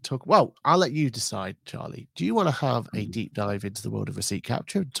a talk. Well, I'll let you decide, Charlie. Do you want to have a deep dive into the world of receipt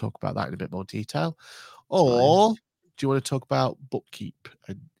capture and talk about that in a bit more detail? Or do you want to talk about Bookkeep?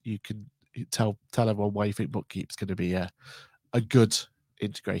 And you can tell everyone why you think Bookkeep is going to be a good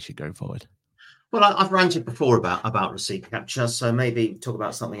integration going forward. Well, I've ranted before about receipt capture, so maybe talk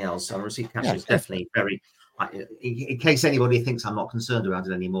about something else. Receipt capture is definitely very... In case anybody thinks I'm not concerned about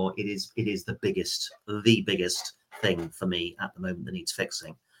it anymore, it is the biggest thing for me at the moment that needs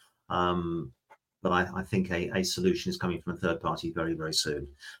fixing. But I think a solution is coming from a third party very, very soon.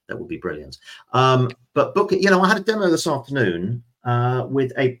 That would be brilliant. But I had a demo this afternoon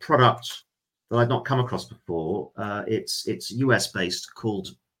with a product that I'd not come across before. It's US based,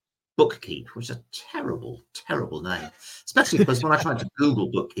 called Bookkeep, which is a terrible, terrible name, especially because when I tried to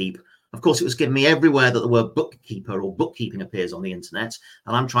Google Bookkeep, of course, it was giving me everywhere that the word bookkeeper or bookkeeping appears on the internet,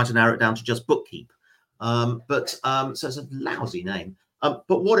 and I'm trying to narrow it down to just Bookkeep. So it's a lousy name. But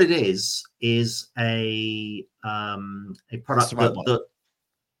what it is a product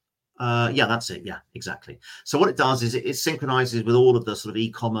that's it. Yeah, exactly. So what it does is it synchronizes with all of the sort of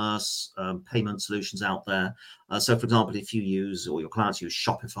e-commerce payment solutions out there. So, for example, if you use, or your clients use,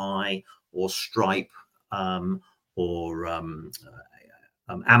 Shopify or Stripe or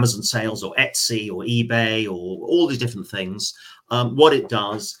Amazon sales or Etsy or eBay or all these different things, what it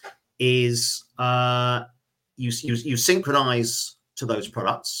does is you synchronize to those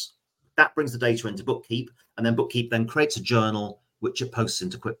products. That brings the data into Bookkeep, and then Bookkeep then creates a journal which it posts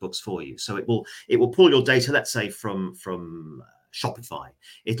into QuickBooks for you. So it will pull your data, let's say from Shopify.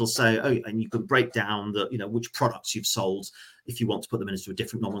 It'll say, and you can break down which products you've sold. If you want to put them into a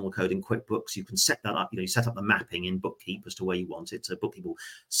different nominal code in QuickBooks, you can set that up. You set up the mapping in Bookkeep as to where you want it. So Bookkeep will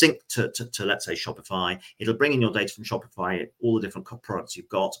sync to let's say Shopify. It'll bring in your data from Shopify, all the different products you've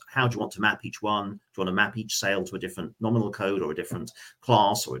got. How do you want to map each one? Do you want to map each sale to a different nominal code or a different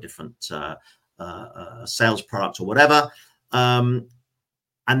class or a different sales product or whatever? And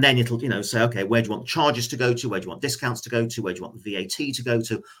then it'll, say, okay, where do you want charges to go to? Where do you want discounts to go to? Where do you want the VAT to go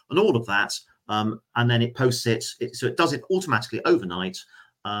to? And all of that. And then it posts it. So it does it automatically overnight,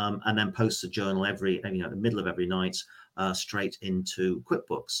 and then posts a journal in the middle of every night straight into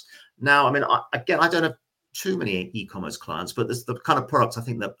QuickBooks. Now, I mean, I don't know too many e-commerce clients, but there's the kind of products I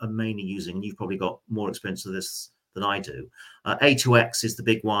think that are mainly using, and you've probably got more experience of this than I do. A2X is the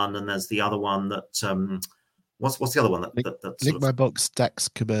big one, and there's the other one that what's the other one that's Link My Books, Dex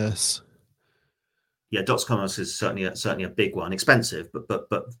Commerce. Yeah, Dex Commerce is certainly a big one, expensive, but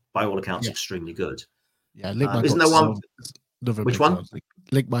by all accounts extremely good. Yeah, Link My Isn't Books. there one? Which one?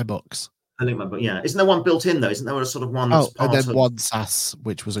 Link My Books. Link My Books. Yeah, isn't there one built in though? Isn't there a sort of one that's part and then of One SaaS,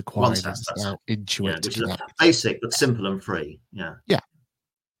 which was acquired now Intuit, yeah, which is basic but simple and free. Yeah.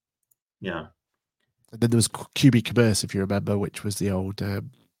 And then there was QB Commerce, if you remember, which was the old what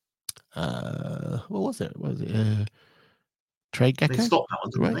was it? Trade Gecko? They stopped that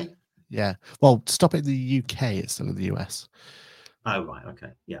one, didn't they? Yeah. Well, stop it in the UK. It's still in the US. Oh, right.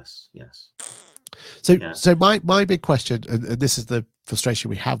 Okay. Yes. So my big question, and this is the frustration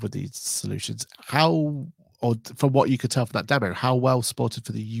we have with these solutions, from what you could tell from that demo, how well supported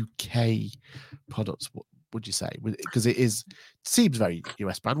for the UK products would you say? Because it seems very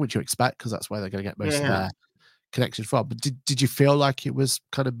US brand, which you expect, because that's where they're going to get most of their connections from. But did you feel like it was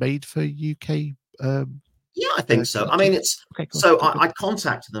kind of made for UK? Yeah, I think so. I mean, it's okay, cool. So I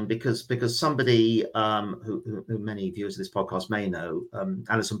contacted them because somebody who many viewers of this podcast may know,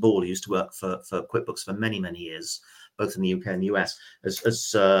 Alison Ball, who used to work for QuickBooks for many years, both in the UK and the US, as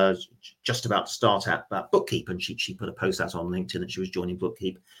just about to start at Bookkeep, and she put a post out on LinkedIn that she was joining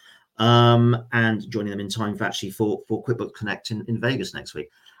Bookkeep, and joining them in time for QuickBooks Connect in Vegas next week.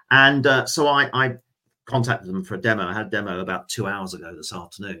 And so I contacted them for a demo. I had a demo about 2 hours ago this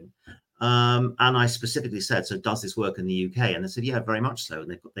afternoon. And I specifically said, so does this work in the UK? And they said, yeah, very much so.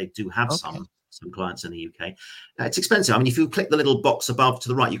 And they do have some clients in the UK. It's expensive. I mean, if you click the little box above to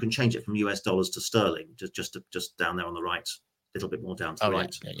the right, you can change it from US dollars to sterling, just down there on the right, a little bit more down to the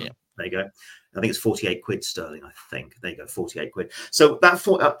right. Yeah. There you go. I think it's 48 quid sterling, I think. There you go, 48 quid. So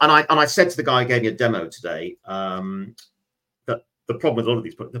and I said to the guy who gave me a demo today, that the problem with a lot of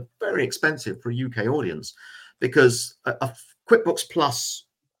these products, they're very expensive for a UK audience, because a QuickBooks Plus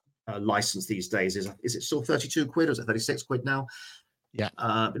license these days is it still 32 quid, or is it 36 quid now? Yeah,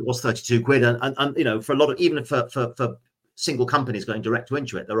 it was 32 quid, and you know, for a lot of, even for single companies going direct to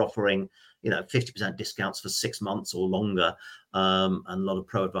Intuit, they're offering 50% discounts for 6 months or longer, and a lot of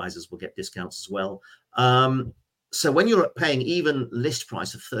pro advisors will get discounts as well. So when you're paying even list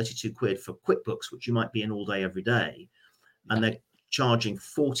price of 32 quid for QuickBooks, which you might be in all day every day, and they're charging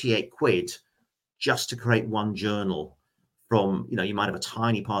 48 quid just to create one journal from, you might have a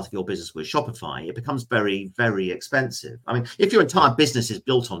tiny part of your business with Shopify, it becomes very, very expensive. I mean, if your entire business is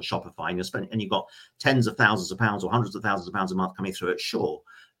built on Shopify and you've got tens of thousands of pounds or hundreds of thousands of pounds a month coming through it, sure.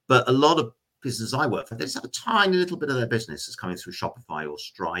 But a lot of businesses I work for, they just have a tiny little bit of their business is coming through Shopify or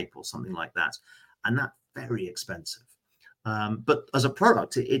Stripe or something like that. And that's very expensive. But as a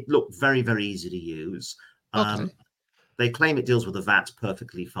product, it looked very, very easy to use. They claim it deals with the VAT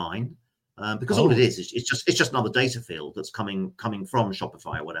perfectly fine. Because all it is it's just another data field that's coming from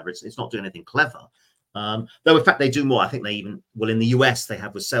Shopify or whatever. It's not doing anything clever. Though in fact they do more. I think they even, well, in the US they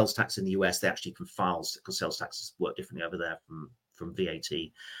have, with sales tax in the US, they actually can file, because sales taxes work differently over there from VAT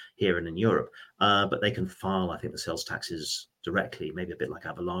here and in Europe. But they can file, I think, the sales taxes directly, maybe a bit like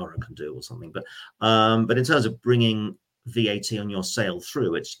Avalara can do or something. But in terms of bringing VAT on your sale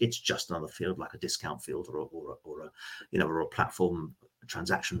through, it's just another field, like a discount field or a platform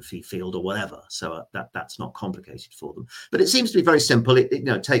transaction fee field or whatever. So that's not complicated for them. But it seems to be very simple.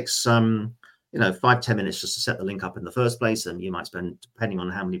 It takes 5-10 minutes just to set the link up in the first place, and you might spend, depending on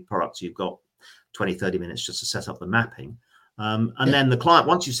how many products you've got, 20-30 minutes just to set up the mapping. Then the client,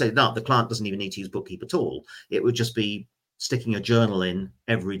 once you set it up, the client doesn't even need to use Bookkeep at all. It would just be sticking a journal in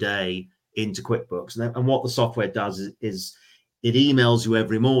every day into QuickBooks. And what the software does is it emails you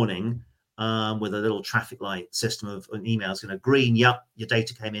every morning with a little traffic light system of an email. It's going to green, yep, your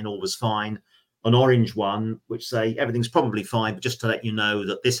data came in, all was fine. An orange one, which say everything's probably fine, but just to let you know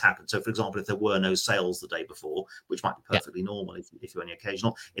that this happened. So, for example, if there were no sales the day before, which might be perfectly normal if you're only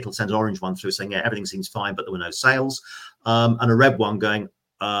occasional, it'll send an orange one through saying, yeah, everything seems fine, but there were no sales. And a red one going,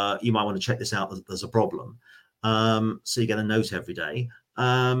 you might want to check this out, there's a problem. So you get a note every day.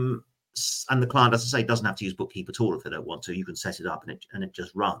 And the client, as I say, doesn't have to use Bookkeep at all if they don't want to. You can set it up and it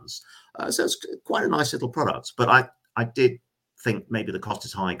just runs. So it's quite a nice little product. But I did think maybe the cost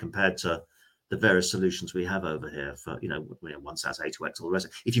is high compared to the various solutions we have over here for, One SaaS, A2X, all the rest.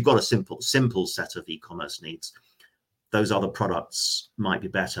 If you've got a simple set of e-commerce needs, those other products might be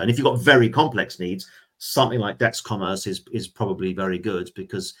better. And if you've got very complex needs, something like Dex Commerce is probably very good,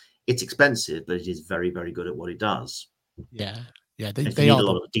 because it's expensive, but it is very, very good at what it does. Yeah. Yeah, they need a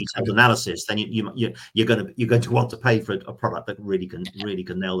lot of detailed analysis. Then you're going to want to pay for a product that really can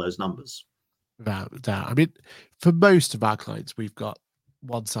nail those numbers. Without a doubt. I mean, for most of our clients, we've got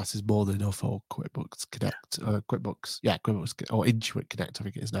OneSAS is more than enough, or QuickBooks Connect, QuickBooks or Intuit Connect, I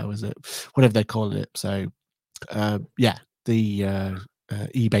think it is now, is it? Whatever they're calling it. So, the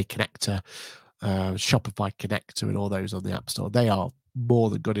eBay connector, Shopify connector, and all those on the App Store, they are more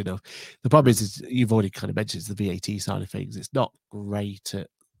than good enough. The problem is you've already kind of mentioned, it's the VAT side of things. It's not great at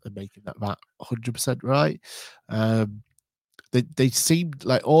making that 100% right. They seemed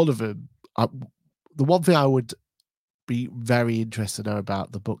like all of them. The one thing I would be very interested to know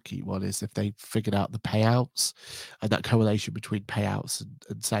about the BookKeep one is if they figured out the payouts and that correlation between payouts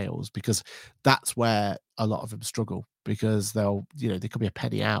and sales, because that's where a lot of them struggle, because they'll, there could be a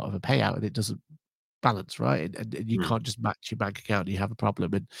penny out of a payout and it doesn't balance, right? And you can't just match your bank account and you have a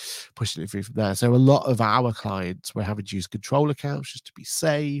problem and pushing it through from there. So a lot of our clients were having to use control accounts just to be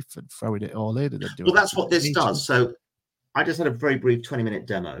safe and throwing it all in and then doing. Well, that's what this does. So I just had a very brief 20-minute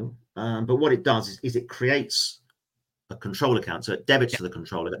demo, but what it does is it creates a control account. So it debits to the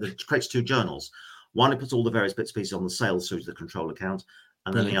control account. It creates two journals. One, it puts all the various bits and pieces on the sales through to the control account,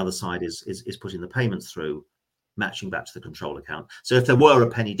 and then the other side is putting the payments through, matching back to the control account. So if there were a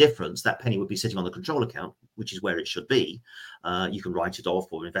penny difference, that penny would be sitting on the control account, which is where it should be. You can write it off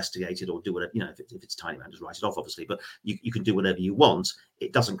or investigate it or do whatever, if it's tiny amount, just write it off, obviously, but you can do whatever you want.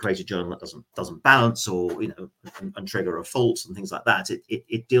 It doesn't create a journal that doesn't balance or, and trigger a fault and things like that.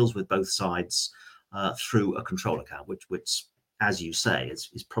 It deals with both sides through a control account, which, as you say,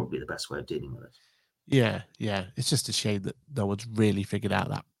 is probably the best way of dealing with it. Yeah. It's just a shame that no one's really figured out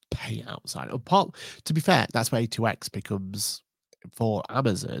that payout side. To be fair, that's where A2X becomes for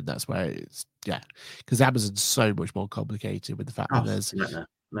Amazon. That's where it's because Amazon's so much more complicated with the fact that there's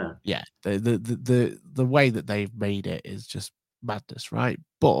the way that they've made it is just madness, right?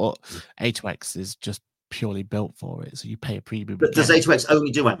 But A2X is just purely built for it, so you pay a premium. But does A2X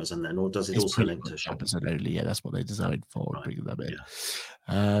only do Amazon then, or does it also link to Amazon only? Yeah, that's what they designed for, bringing them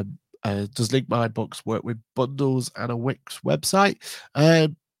in. Does Link My Books work with bundles and a Wix website?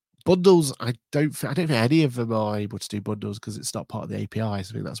 Bundles, I don't think any of them are able to do bundles because it's not part of the API. So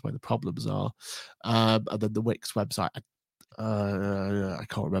I think that's where the problems are. And then the Wix website, I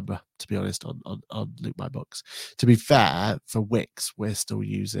can't remember, to be honest, on Link My Books. To be fair, for Wix, we're still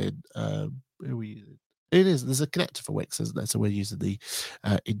using who are we using? There's a connector for Wix, isn't there? So we're using the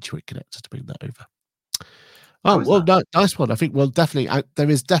Intuit connector to bring that over. Oh, well, nice one. I think there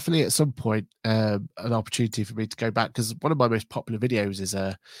is definitely at some point an opportunity for me to go back, because one of my most popular videos is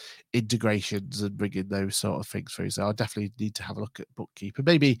integrations and bringing those sort of things through. So I definitely need to have a look at BookKeep and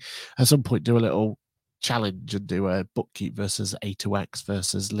maybe at some point do a little challenge and do a BookKeep versus A2X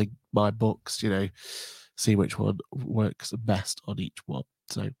versus Link My Books, see which one works best on each one.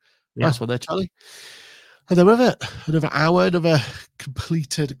 So nice one there, Charlie. And then with it, another hour, another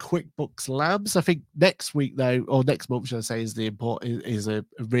completed QuickBooks Labs. I think next week, though, or next month, should I say, is a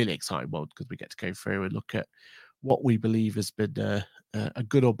really exciting one, because we get to go through and look at what we believe has been a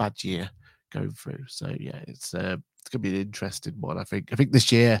good or bad year going through. So it's going to be an interesting one. I think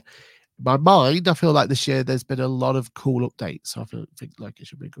this year, in my mind, I feel like this year there's been a lot of cool updates. So I think like it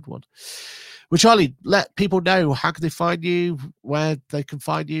should be a good one. Well, Charlie, let people know how can they find you, where they can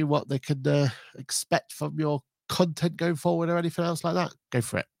find you, what they can expect from your content going forward, or anything else like that. Go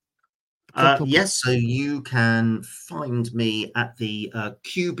for it. Yes, so you can find me at the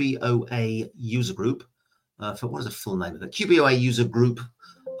QBOA user group. For what is the full name of it? QBOA user group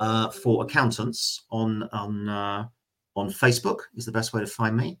for accountants on Facebook is the best way to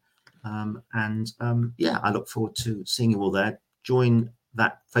find me. I look forward to seeing you all there. Join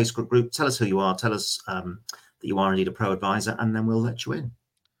that Facebook group. Tell us who you are. Tell us that you are indeed a pro advisor, and then we'll let you in.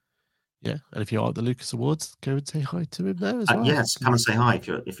 Yeah, and if you are at the Lucas Awards, go and say hi to him there as well. Yes, come and say hi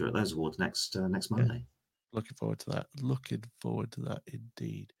if you're at those awards next Monday. Yeah. Looking forward to that.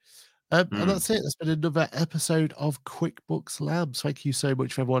 Indeed. And that's it. That's been another episode of QuickBooks Labs. Thank you so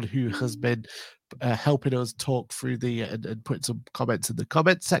much for everyone who has been helping us talk through and put some comments in the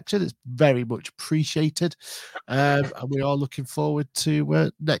comment section. It's very much appreciated. And we are looking forward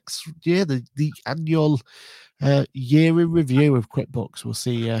to next year, the annual year in review of QuickBooks. We'll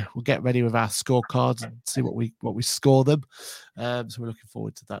see. We'll get ready with our scorecards and see what we score them. So we're looking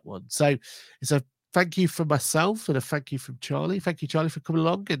forward to that one. So it's a thank you from myself and a thank you from Charlie. Thank you, Charlie, for coming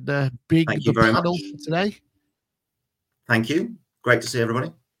along and being the panel today. Thank you. Great to see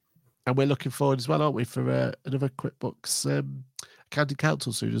everybody. And we're looking forward as well, aren't we, for another QuickBooks Accounting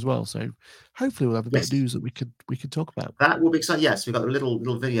Council soon as well. So hopefully we'll have a bit of news that we can talk about. That will be exciting. Yes, we've got a little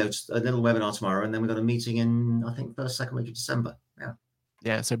video, a little webinar tomorrow, and then we've got a meeting in, I think, second week of December. Yeah.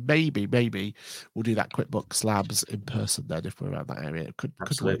 Yeah, so maybe we'll do that QuickBooks Labs in person then if we're around that area. It could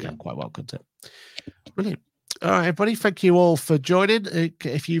work out quite well, couldn't it? Brilliant. All right, everybody, thank you all for joining.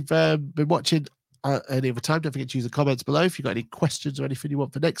 If you've been watching any other time, don't forget to use the comments below if you've got any questions or anything you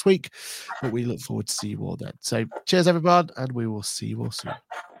want for next week. But we look forward to see you all then. So cheers, everyone, and we will see you all soon.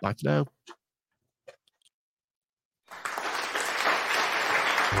 Bye for now.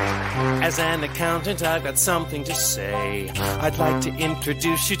 As an accountant, I've got something to say. I'd like to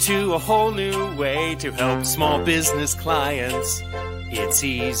introduce you to a whole new way to help small business clients. It's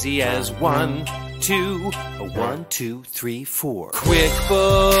easy as 1, 2, 1, 2, 3, 4.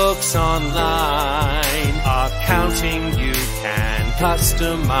 QuickBooks Online. Accounting you can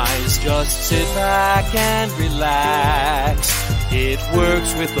customize. Just sit back and relax. It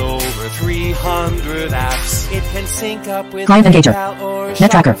works with over 300 apps. It can sync up with Client Engager,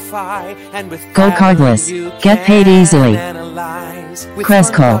 NetTracker, Gold Cardless, Get Paid Easily,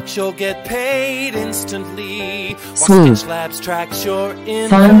 Cresco, You'll get paid instantly. Swoop, Tracks your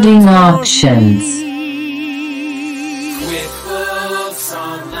Funding Options, QuickBooks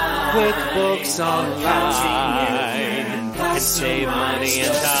Online. QuickBooks Online can save money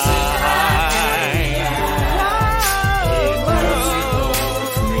and time.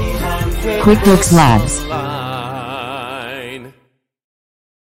 QuickBooks Labs.